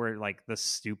parts that were like the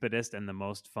stupidest and the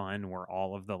most fun were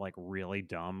all of the like really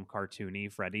dumb cartoony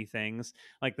Freddy things.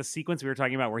 Like the sequence we were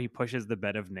talking about where he pushes the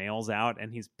bed of nails out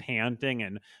and he's panting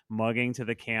and mugging to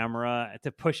the camera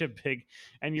to push a big,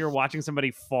 and you're watching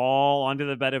somebody fall onto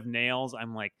the bed of nails.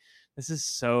 I'm like, this is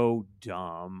so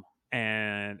dumb.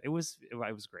 And it was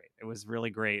great. It was really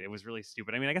great. It was really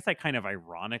stupid. I mean, I guess I kind of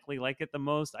ironically like it the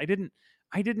most. I didn't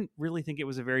really think it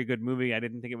was a very good movie. I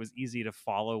didn't think it was easy to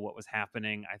follow what was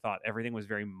happening. I thought everything was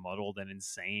very muddled and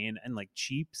insane and like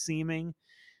cheap seeming.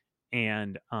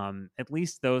 And at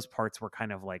least those parts were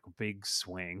kind of like big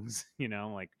swings, you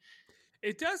know, like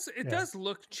It does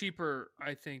look cheaper,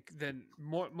 I think,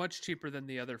 much cheaper than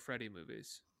the other Freddy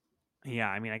movies. yeah,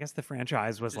 I mean, I guess the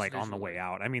franchise was Just like on the visually. way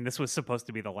out. I mean, this was supposed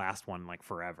to be the last one like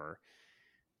forever.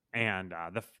 And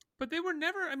But they were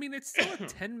never. I mean, it's still a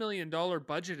 $10 million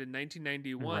budget in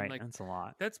 1991. right, Like that's a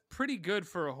lot. that's pretty good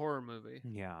for a horror movie.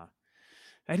 Yeah.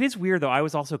 It is weird though. I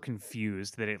was also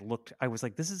confused that it looked, I was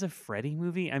like, this is a Freddy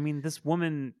movie. I mean, this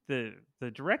woman, the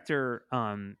director,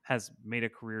 has made a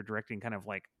career directing kind of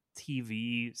like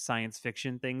TV science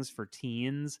fiction things for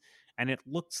teens, and it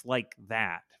looks like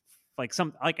that. Like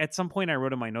at some point I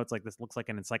wrote in my notes like this looks like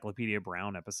an Encyclopedia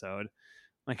Brown episode.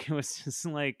 Like it was just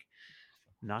like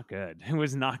not good. It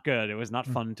was not good. It was not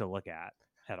fun to look at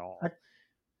all.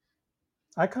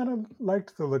 I kind of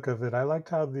liked the look of it. I liked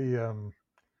how the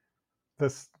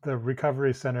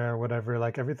recovery center or whatever,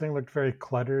 like everything looked very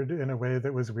cluttered in a way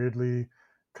that was weirdly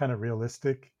kind of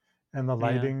realistic, and the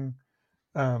lighting.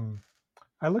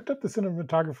 I looked up the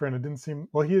cinematographer and it didn't seem,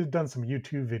 well, he had done some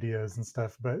YouTube videos and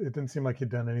stuff, but it didn't seem like he'd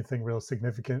done anything real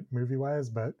significant movie wise.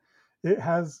 But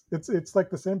it's like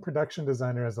the same production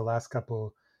designer as the last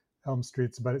couple Elm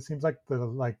Streets, but it seems like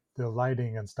the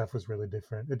lighting and stuff was really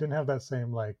different. It didn't have that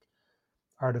same like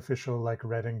artificial like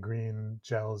red and green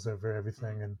gels over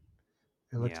everything, and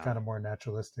it looked kind of more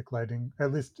naturalistic lighting,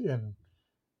 at least in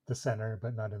the center,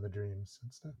 but not in the dreams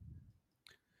and stuff.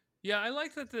 Yeah, I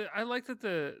like that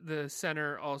the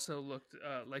center also looked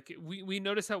like we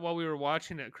noticed that while we were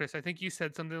watching it, Chris. I think you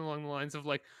said something along the lines of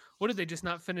like, "What did they just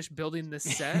not finish building this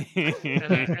set?"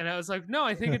 and I was like, "No,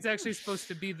 I think it's actually supposed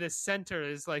to be this center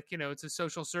is like, you know, it's a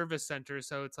social service center,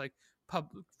 so it's like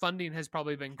funding has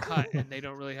probably been cut and they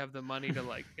don't really have the money to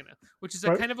like, you know, which is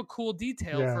a kind of a cool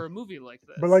detail for a movie like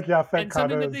this. But like, yeah, and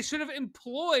something that they should have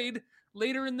employed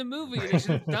later in the movie. They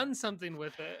should have done something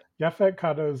with it. Yaphet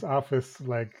Kotto's office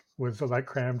like was like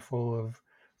crammed full of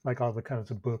like all the kinds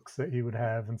of books that he would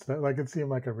have and stuff. Like it seemed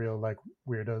like a real like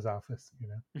weirdo's office, you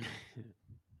know.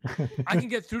 I can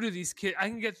get through to these kids. I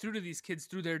can get through to these kids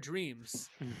through their dreams.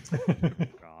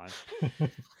 God.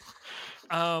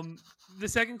 The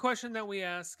second question that we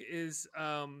ask is,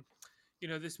 you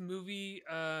know, this movie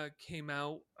came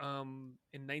out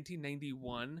in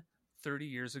 1991, 30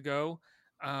 years ago.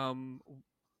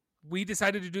 We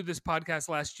decided to do this podcast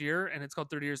last year, and it's called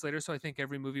 30 Years Later. So I think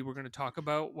every movie we're going to talk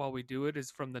about while we do it is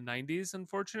from the 90s,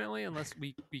 unfortunately, unless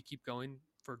we keep going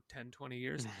for 10, 20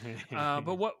 years.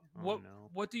 But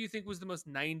what do you think was the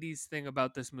most 90s thing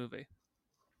about this movie?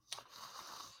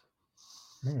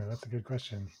 That's a good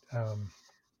question.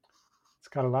 It's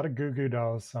got a lot of Goo Goo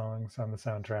Dolls songs on the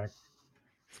soundtrack.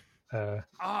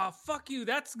 Fuck you.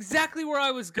 That's exactly where I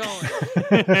was going.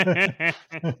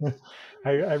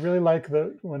 I really like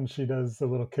when she does the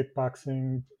little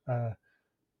kickboxing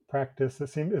practice.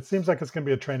 It seems like it's going to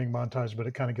be a training montage, but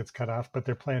it kind of gets cut off. But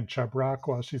they're playing Chub Rock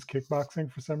while she's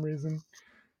kickboxing for some reason.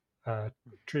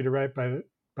 Treat Her Right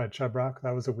by Chub Rock.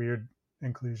 That was a weird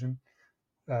inclusion.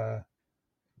 Let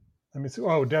me see.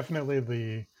 Oh, definitely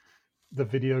the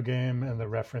video game and the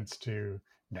reference to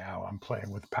 "Now I'm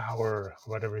playing with power,"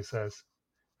 whatever he says.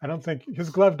 I don't think his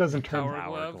glove doesn't turn.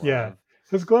 Power glove. Yeah,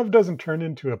 his glove doesn't turn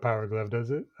into a power glove,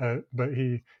 does it? But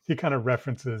he kind of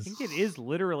references. I think it is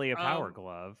literally a power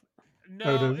glove.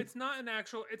 No, it's not an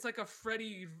actual. It's like a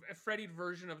Freddy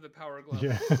version of the Power Glove.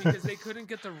 Yeah. Because they couldn't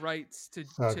get the rights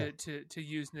Okay. to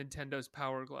use Nintendo's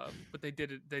Power Glove, but they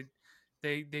did it.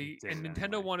 They did and it Nintendo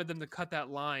anyway. wanted them to cut that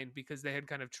line because they had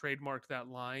kind of trademarked that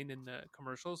line in the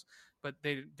commercials, but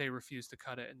they refused to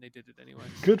cut it, and they did it anyway.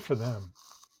 Good for them.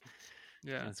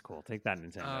 Yeah, That's cool. Take that,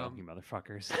 Nintendo, you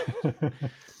motherfuckers.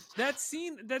 that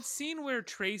scene where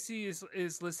Tracy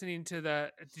is listening to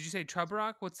that. Did you say Chub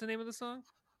Rock? What's the name of the song?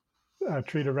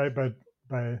 Treat It Right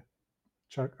by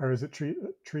Chuck, or is it Treat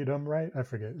 'em Right? I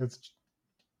forget. It's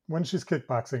when she's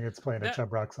kickboxing. It's playing a That-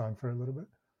 Chub Rock song for a little bit.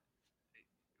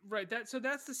 Right. That's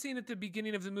the scene at the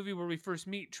beginning of the movie where we first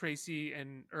meet Tracy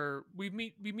we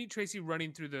meet Tracy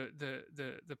running through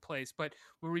the place, but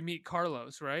where we meet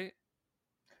Carlos, right?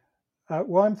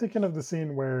 Well, I'm thinking of the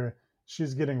scene where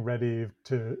she's getting ready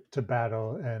to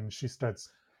battle, and she starts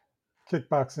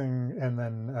kickboxing, and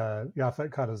then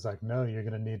Yaphet Kotto's like, "No, you're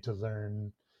going to need to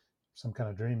learn some kind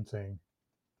of dream thing."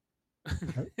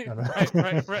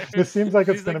 right. It seems like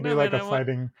it's She's going to like, be "No, like man, a I want-"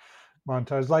 fighting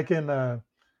montage, like in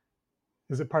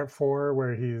is it part 4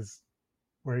 where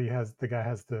the guy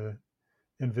has the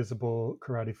invisible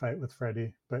karate fight with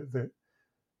Freddy, but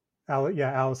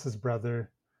Alice's brother,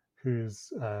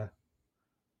 who's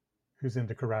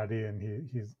into karate, and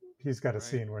he's got a Right.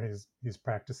 scene where he's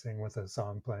practicing with a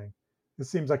song playing. It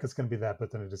seems like it's going to be that,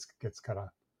 but then it just gets cut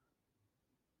off.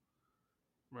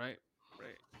 Right.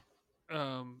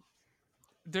 I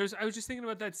was just thinking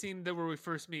about that scene where we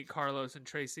first meet Carlos and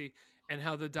Tracy, and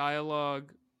how the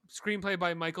dialogue, screenplay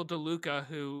by Michael DeLuca,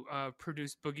 who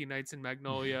produced Boogie Nights and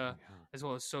Magnolia, as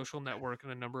well as Social Network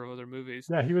and a number of other movies.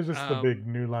 Yeah, he was just the big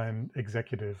New Line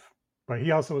executive, but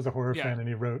he also was a horror fan, and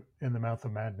he wrote In the Mouth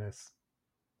of Madness.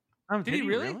 Did he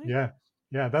really? Yeah,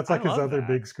 that's like his other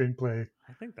big screenplay.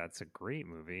 I think that's a great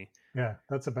movie. Yeah,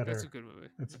 that's a good movie.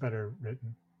 It's better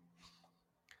written.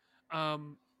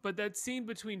 But that scene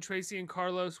between Tracy and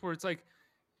Carlos, where it's like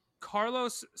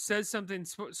Carlos says something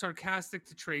sarcastic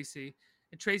to Tracy,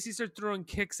 and Tracy starts throwing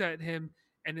kicks at him,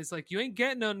 and it's like, "You ain't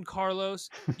getting none,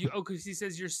 Carlos." Because he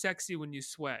says you're sexy when you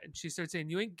sweat, and she starts saying,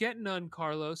 "You ain't getting none,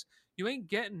 Carlos. You ain't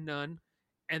getting none."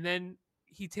 And then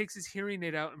he takes his hearing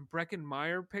aid out, and Breckin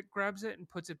Meyer grabs it and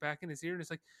puts it back in his ear, and it's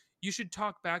like, "You should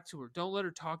talk back to her. Don't let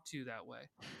her talk to you that way."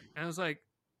 And I was like,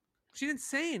 she didn't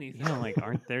say anything. Yeah, like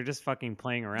aren't they just fucking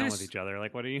playing around with each other?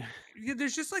 Like, what are you? Yeah,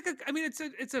 there's just like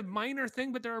it's a minor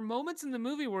thing, but there are moments in the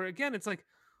movie where again it's like,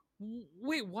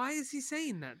 wait, why is he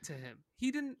saying that to him? He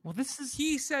didn't. Well,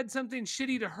 he said something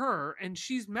shitty to her, and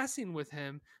she's messing with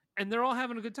him, and they're all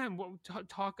having a good time.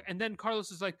 Talk, and then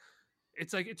Carlos is like,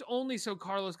 it's only so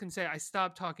Carlos can say, "I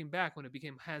stopped talking back when it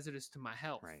became hazardous to my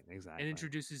health." Right, exactly. And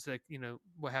introduces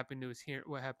what happened to his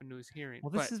hearing. Well,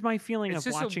 this is my feeling of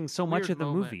watching so much of the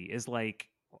movie is like,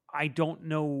 I don't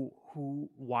know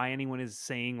why anyone is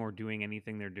saying or doing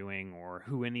anything they're doing, or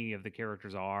who any of the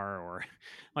characters are, or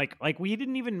like we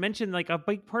didn't even mention, like, a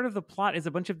big part of the plot is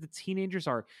a bunch of the teenagers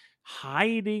are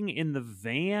hiding in the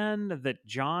van that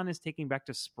John is taking back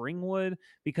to Springwood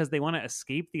because they want to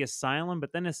escape the asylum,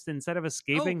 but then instead of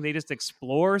escaping, they just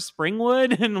explore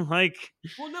Springwood and like.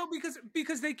 Well, no,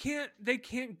 because they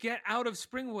can't get out of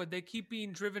Springwood. They keep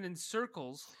being driven in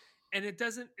circles, and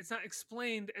it's not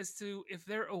explained as to if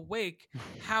they're awake.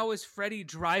 How is Freddy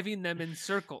driving them in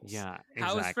circles? Yeah, exactly.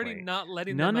 How is Freddy not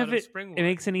letting None them out of it, of Springwood? It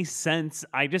makes any sense.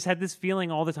 I just had this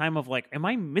feeling all the time of like, am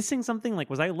I missing something? Like,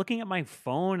 was I looking at my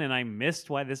phone and I missed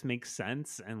why this makes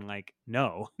sense? And like,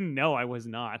 no, I was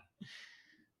not.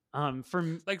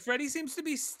 Freddy seems to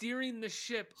be steering the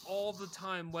ship all the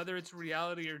time, whether it's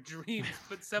reality or dreams,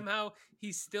 but somehow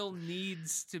he still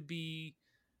needs to be.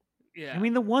 Yeah. I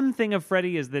mean, the one thing of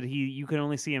Freddy is that you can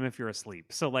only see him if you're asleep.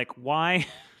 So like, why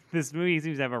this movie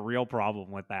seems to have a real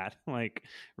problem with that, like,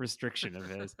 restriction of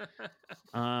his.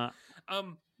 My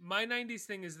 90s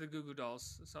thing is the Goo Goo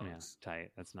Dolls songs. Yeah,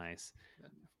 tight. That's nice. Yeah.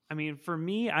 I mean, for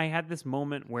me, I had this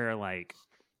moment where like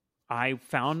I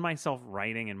found myself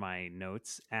writing in my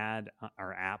notes app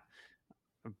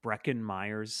Breckin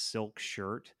Meyer's silk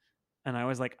shirt. And I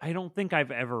was like, I don't think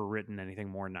I've ever written anything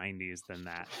more 90s than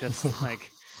that. Just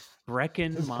like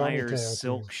Breckin Meyer's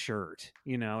silk shirt.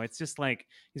 You know, it's just like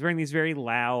he's wearing these very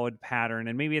loud pattern,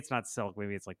 and maybe it's not silk,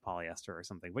 maybe it's like polyester or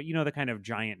something. But you know, the kind of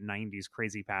giant 90s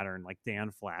crazy pattern, like Dan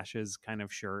Flash's kind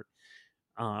of shirt.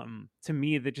 To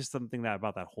me, that just something that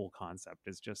about that whole concept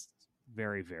is just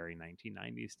very, very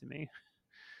 1990s to me.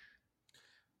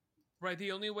 Right,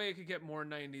 the only way it could get more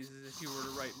 90s is if you were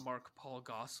to write Mark Paul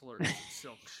Gosselaar's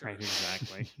silk shirt. Right,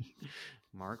 exactly.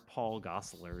 Mark Paul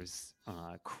Gosselaar's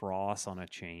cross on a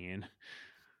chain.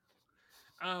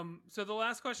 So the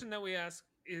last question that we ask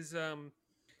is,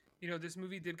 This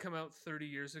movie did come out 30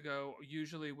 years ago.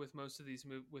 Usually, with most of these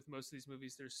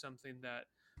movies, there's something that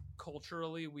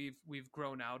culturally we've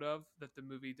grown out of that the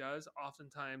movie does.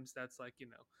 Oftentimes, that's like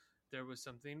there was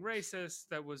something racist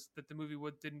that the movie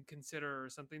didn't consider, or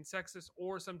something sexist,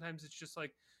 or sometimes it's just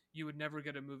like you would never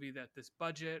get a movie that this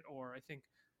budget. Or I think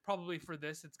probably for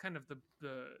this, it's kind of the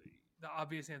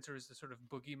obvious answer is the sort of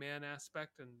boogeyman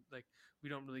aspect, and like we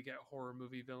don't really get horror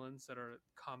movie villains that are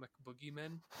comic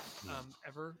boogeymen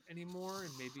ever anymore,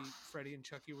 and maybe Freddy and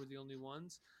Chucky were the only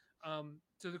ones.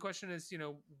 So the question is,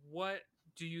 what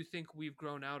do you think we've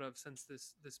grown out of since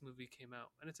this movie came out?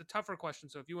 And it's a tougher question,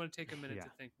 so if you want to take a minute to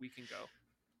think, we can go.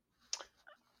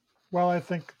 Well, I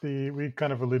think we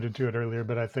kind of alluded to it earlier,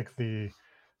 but I think the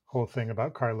whole thing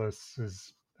about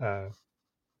Carlos's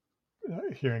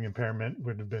hearing impairment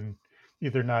would have been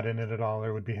either not in it at all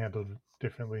or would be handled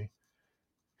differently.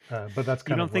 But that's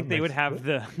kind you of don't think they would have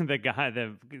the guy,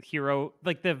 the hero,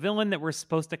 like the villain that we're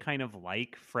supposed to kind of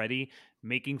like, Freddy,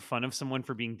 making fun of someone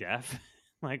for being deaf,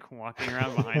 like walking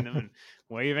around behind them and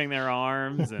waving their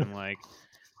arms and like.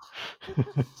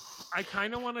 I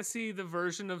kind of want to see the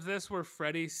version of this where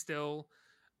Freddy still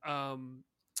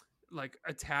like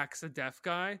attacks a deaf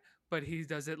guy, but he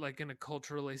does it like in a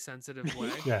culturally sensitive way.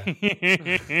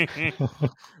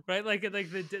 Right? Like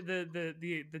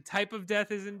the type of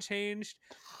death isn't changed,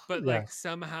 but like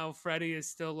somehow Freddy is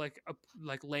still like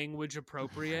language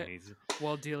appropriate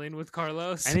while dealing with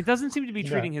Carlos. And it doesn't seem to be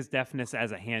treating his deafness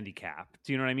as a handicap.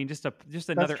 Do you know what I mean? Just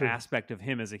another aspect of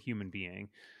him as a human being.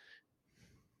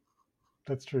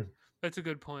 That's true. That's a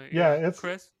good point. Yeah, it's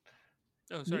Chris.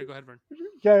 Oh, sorry. Go ahead, Vern.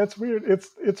 Yeah, it's weird.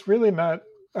 It's really not.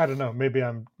 I don't know. Maybe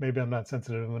I'm not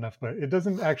sensitive enough, but it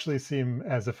doesn't actually seem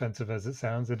as offensive as it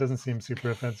sounds. It doesn't seem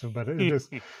super offensive, but it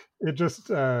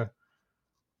just. I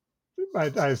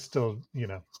still,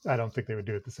 I don't think they would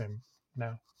do it the same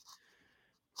now.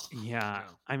 Yeah,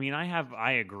 I mean,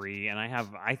 I agree, and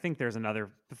I think there's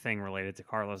another thing related to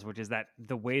Carlos, which is that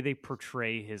the way they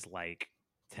portray his like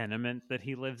tenement that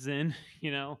he lives in,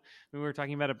 we were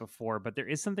talking about it before, but there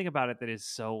is something about it that is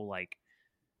so like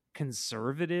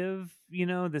conservative,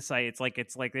 it's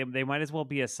like they might as well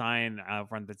be a sign out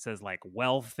front that says like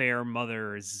welfare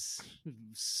mothers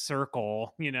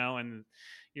circle, and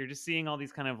you're just seeing all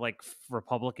these kind of like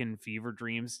Republican fever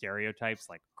dream stereotypes,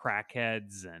 like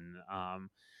crackheads and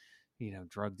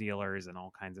drug dealers and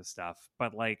all kinds of stuff.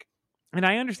 But like, and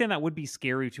I understand that would be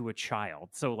scary to a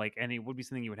child. So like, and it would be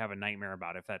something you would have a nightmare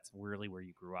about if that's really where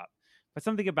you grew up. But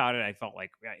something about it, I felt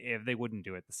like if they wouldn't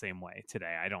do it the same way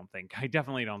today, I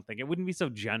definitely don't think it wouldn't be so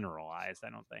generalized. I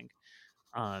don't think.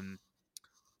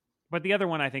 But the other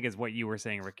one I think is what you were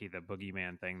saying, Ricky, the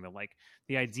boogeyman thing,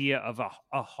 the idea of a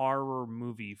horror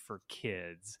movie for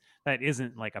kids that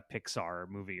isn't like a Pixar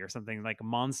movie or something like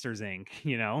Monsters Inc.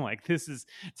 Like this is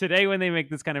today when they make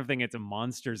this kind of thing, it's a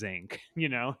Monsters Inc.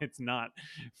 It's not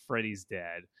Freddy's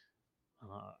Dead.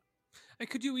 And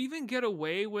could you even get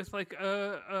away with like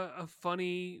a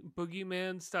funny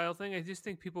boogeyman style thing? I just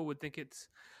think people would think it's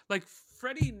like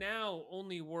Freddy now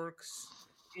only works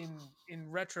in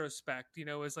retrospect,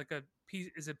 as like a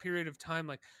piece, is a period of time.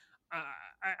 Like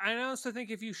I also think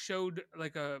if you showed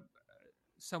like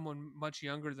someone much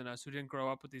younger than us who didn't grow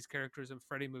up with these characters in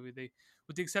Freddy movie, they,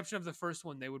 with the exception of the first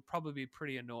one, they would probably be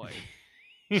pretty annoyed.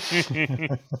 He's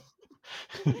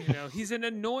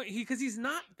an because he's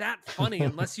not that funny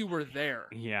unless you were there.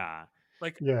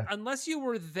 Unless you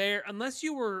were there, unless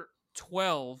you were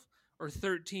 12 or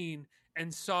 13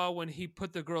 and saw when he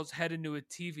put the girl's head into a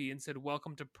TV and said,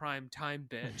 "Welcome to prime time,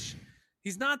 bitch."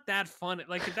 He's not that funny.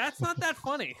 Like, that's not that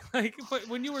funny. Like, but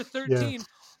when you were 13,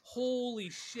 holy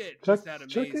shit, is that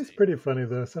amazing. Chucky's pretty funny,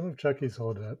 though. Some of Chucky's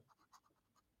hold up.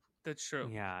 That's true.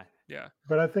 Yeah.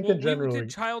 But I think in general... We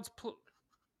did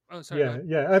Oh, sorry.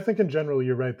 Yeah. I think in general,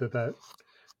 you're right that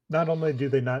not only do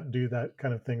they not do that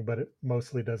kind of thing, but it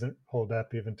mostly doesn't hold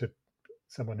up even to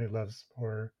someone who loves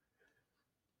horror.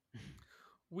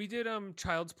 We did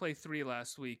Child's Play 3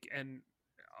 last week, and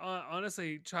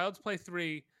honestly, Child's Play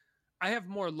 3, I have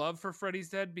more love for Freddy's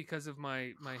Dead because of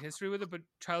my history with it, but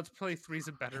Child's Play 3 is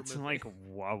a better movie. It's like a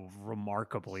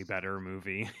remarkably better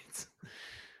movie.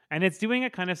 And it's doing a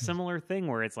kind of similar thing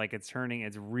where it's like it's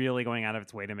really going out of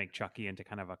its way to make Chucky into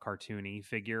kind of a cartoony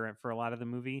figure for a lot of the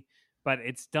movie, but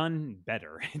it's done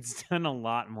better. It's done a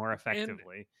lot more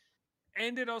effectively.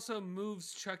 And it also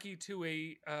moves Chucky to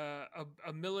a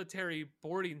military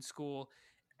boarding school,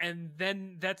 and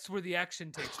then that's where the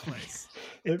action takes place.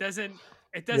 It doesn't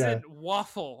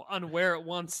waffle on where it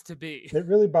wants to be. It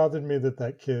really bothered me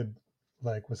that kid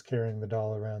like was carrying the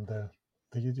doll around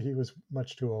he was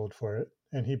much too old for it,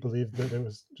 and he believed that it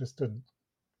was just an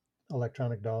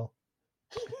electronic doll.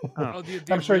 Oh, the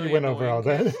I'm sure you really went over all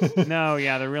annoying kid? that. No,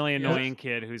 yeah, the really annoying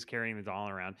kid who's carrying the doll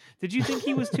around. Did you think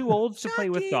he was too old to play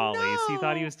with Chucky, dollies? You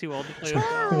thought he no! was too old to play with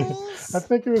dollies? I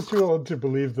think he was too old to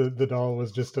believe that the doll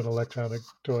was just an electronic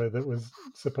toy that was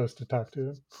supposed to talk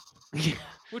to him.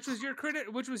 Which was your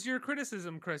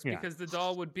criticism, Chris? Yeah. Because the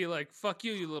doll would be like, "Fuck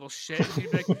you, you little shit." And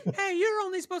you'd be like, "Hey, you're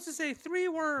only supposed to say 3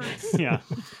 words." Yeah.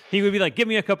 He would be like, "Give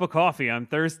me a cup of coffee. I'm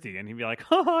thirsty." And he'd be like,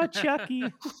 "Oh, Chucky."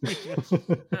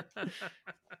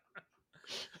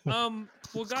 Well,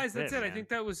 guys, that's it. I man. think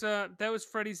that was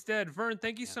Freddy's Dead. Vern,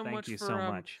 thank you so Thank much you for so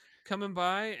much. coming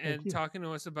by and you. talking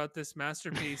to us about this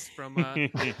masterpiece from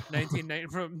 1990,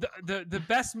 from the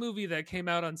best movie that came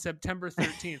out on September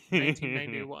 13th,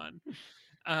 1991.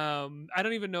 I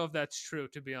don't even know if that's true,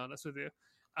 to be honest with you.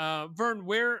 Vern,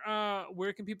 where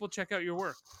can people check out your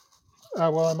work?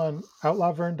 Well, I'm on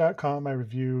outlawvern.com. I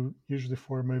review usually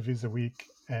 4 movies a week,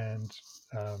 and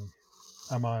I'm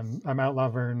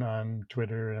outlawvern on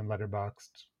Twitter and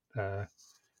Letterboxd.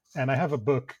 And I have a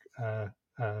book, a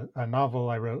novel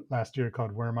I wrote last year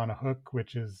called Worm on a Hook,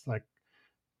 which is like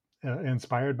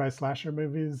inspired by slasher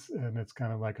movies, and it's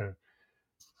kind of like a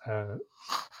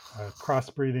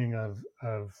crossbreeding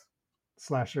of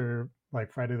slasher,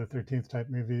 like Friday the 13th type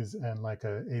movies, and like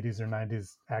a 80s or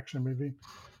 90s action movie.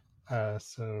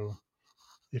 So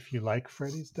if you like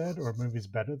Freddy's Dead or movies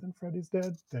better than Freddy's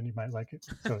Dead, then you might like it.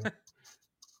 So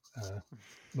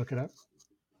look it up.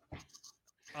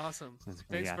 Awesome. That's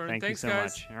great. Thanks, Yeah, Vern. thank Thanks, you so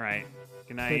guys. much. All right.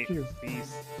 Good night. Thank you.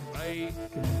 Peace. Bye.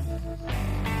 Good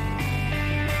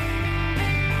night.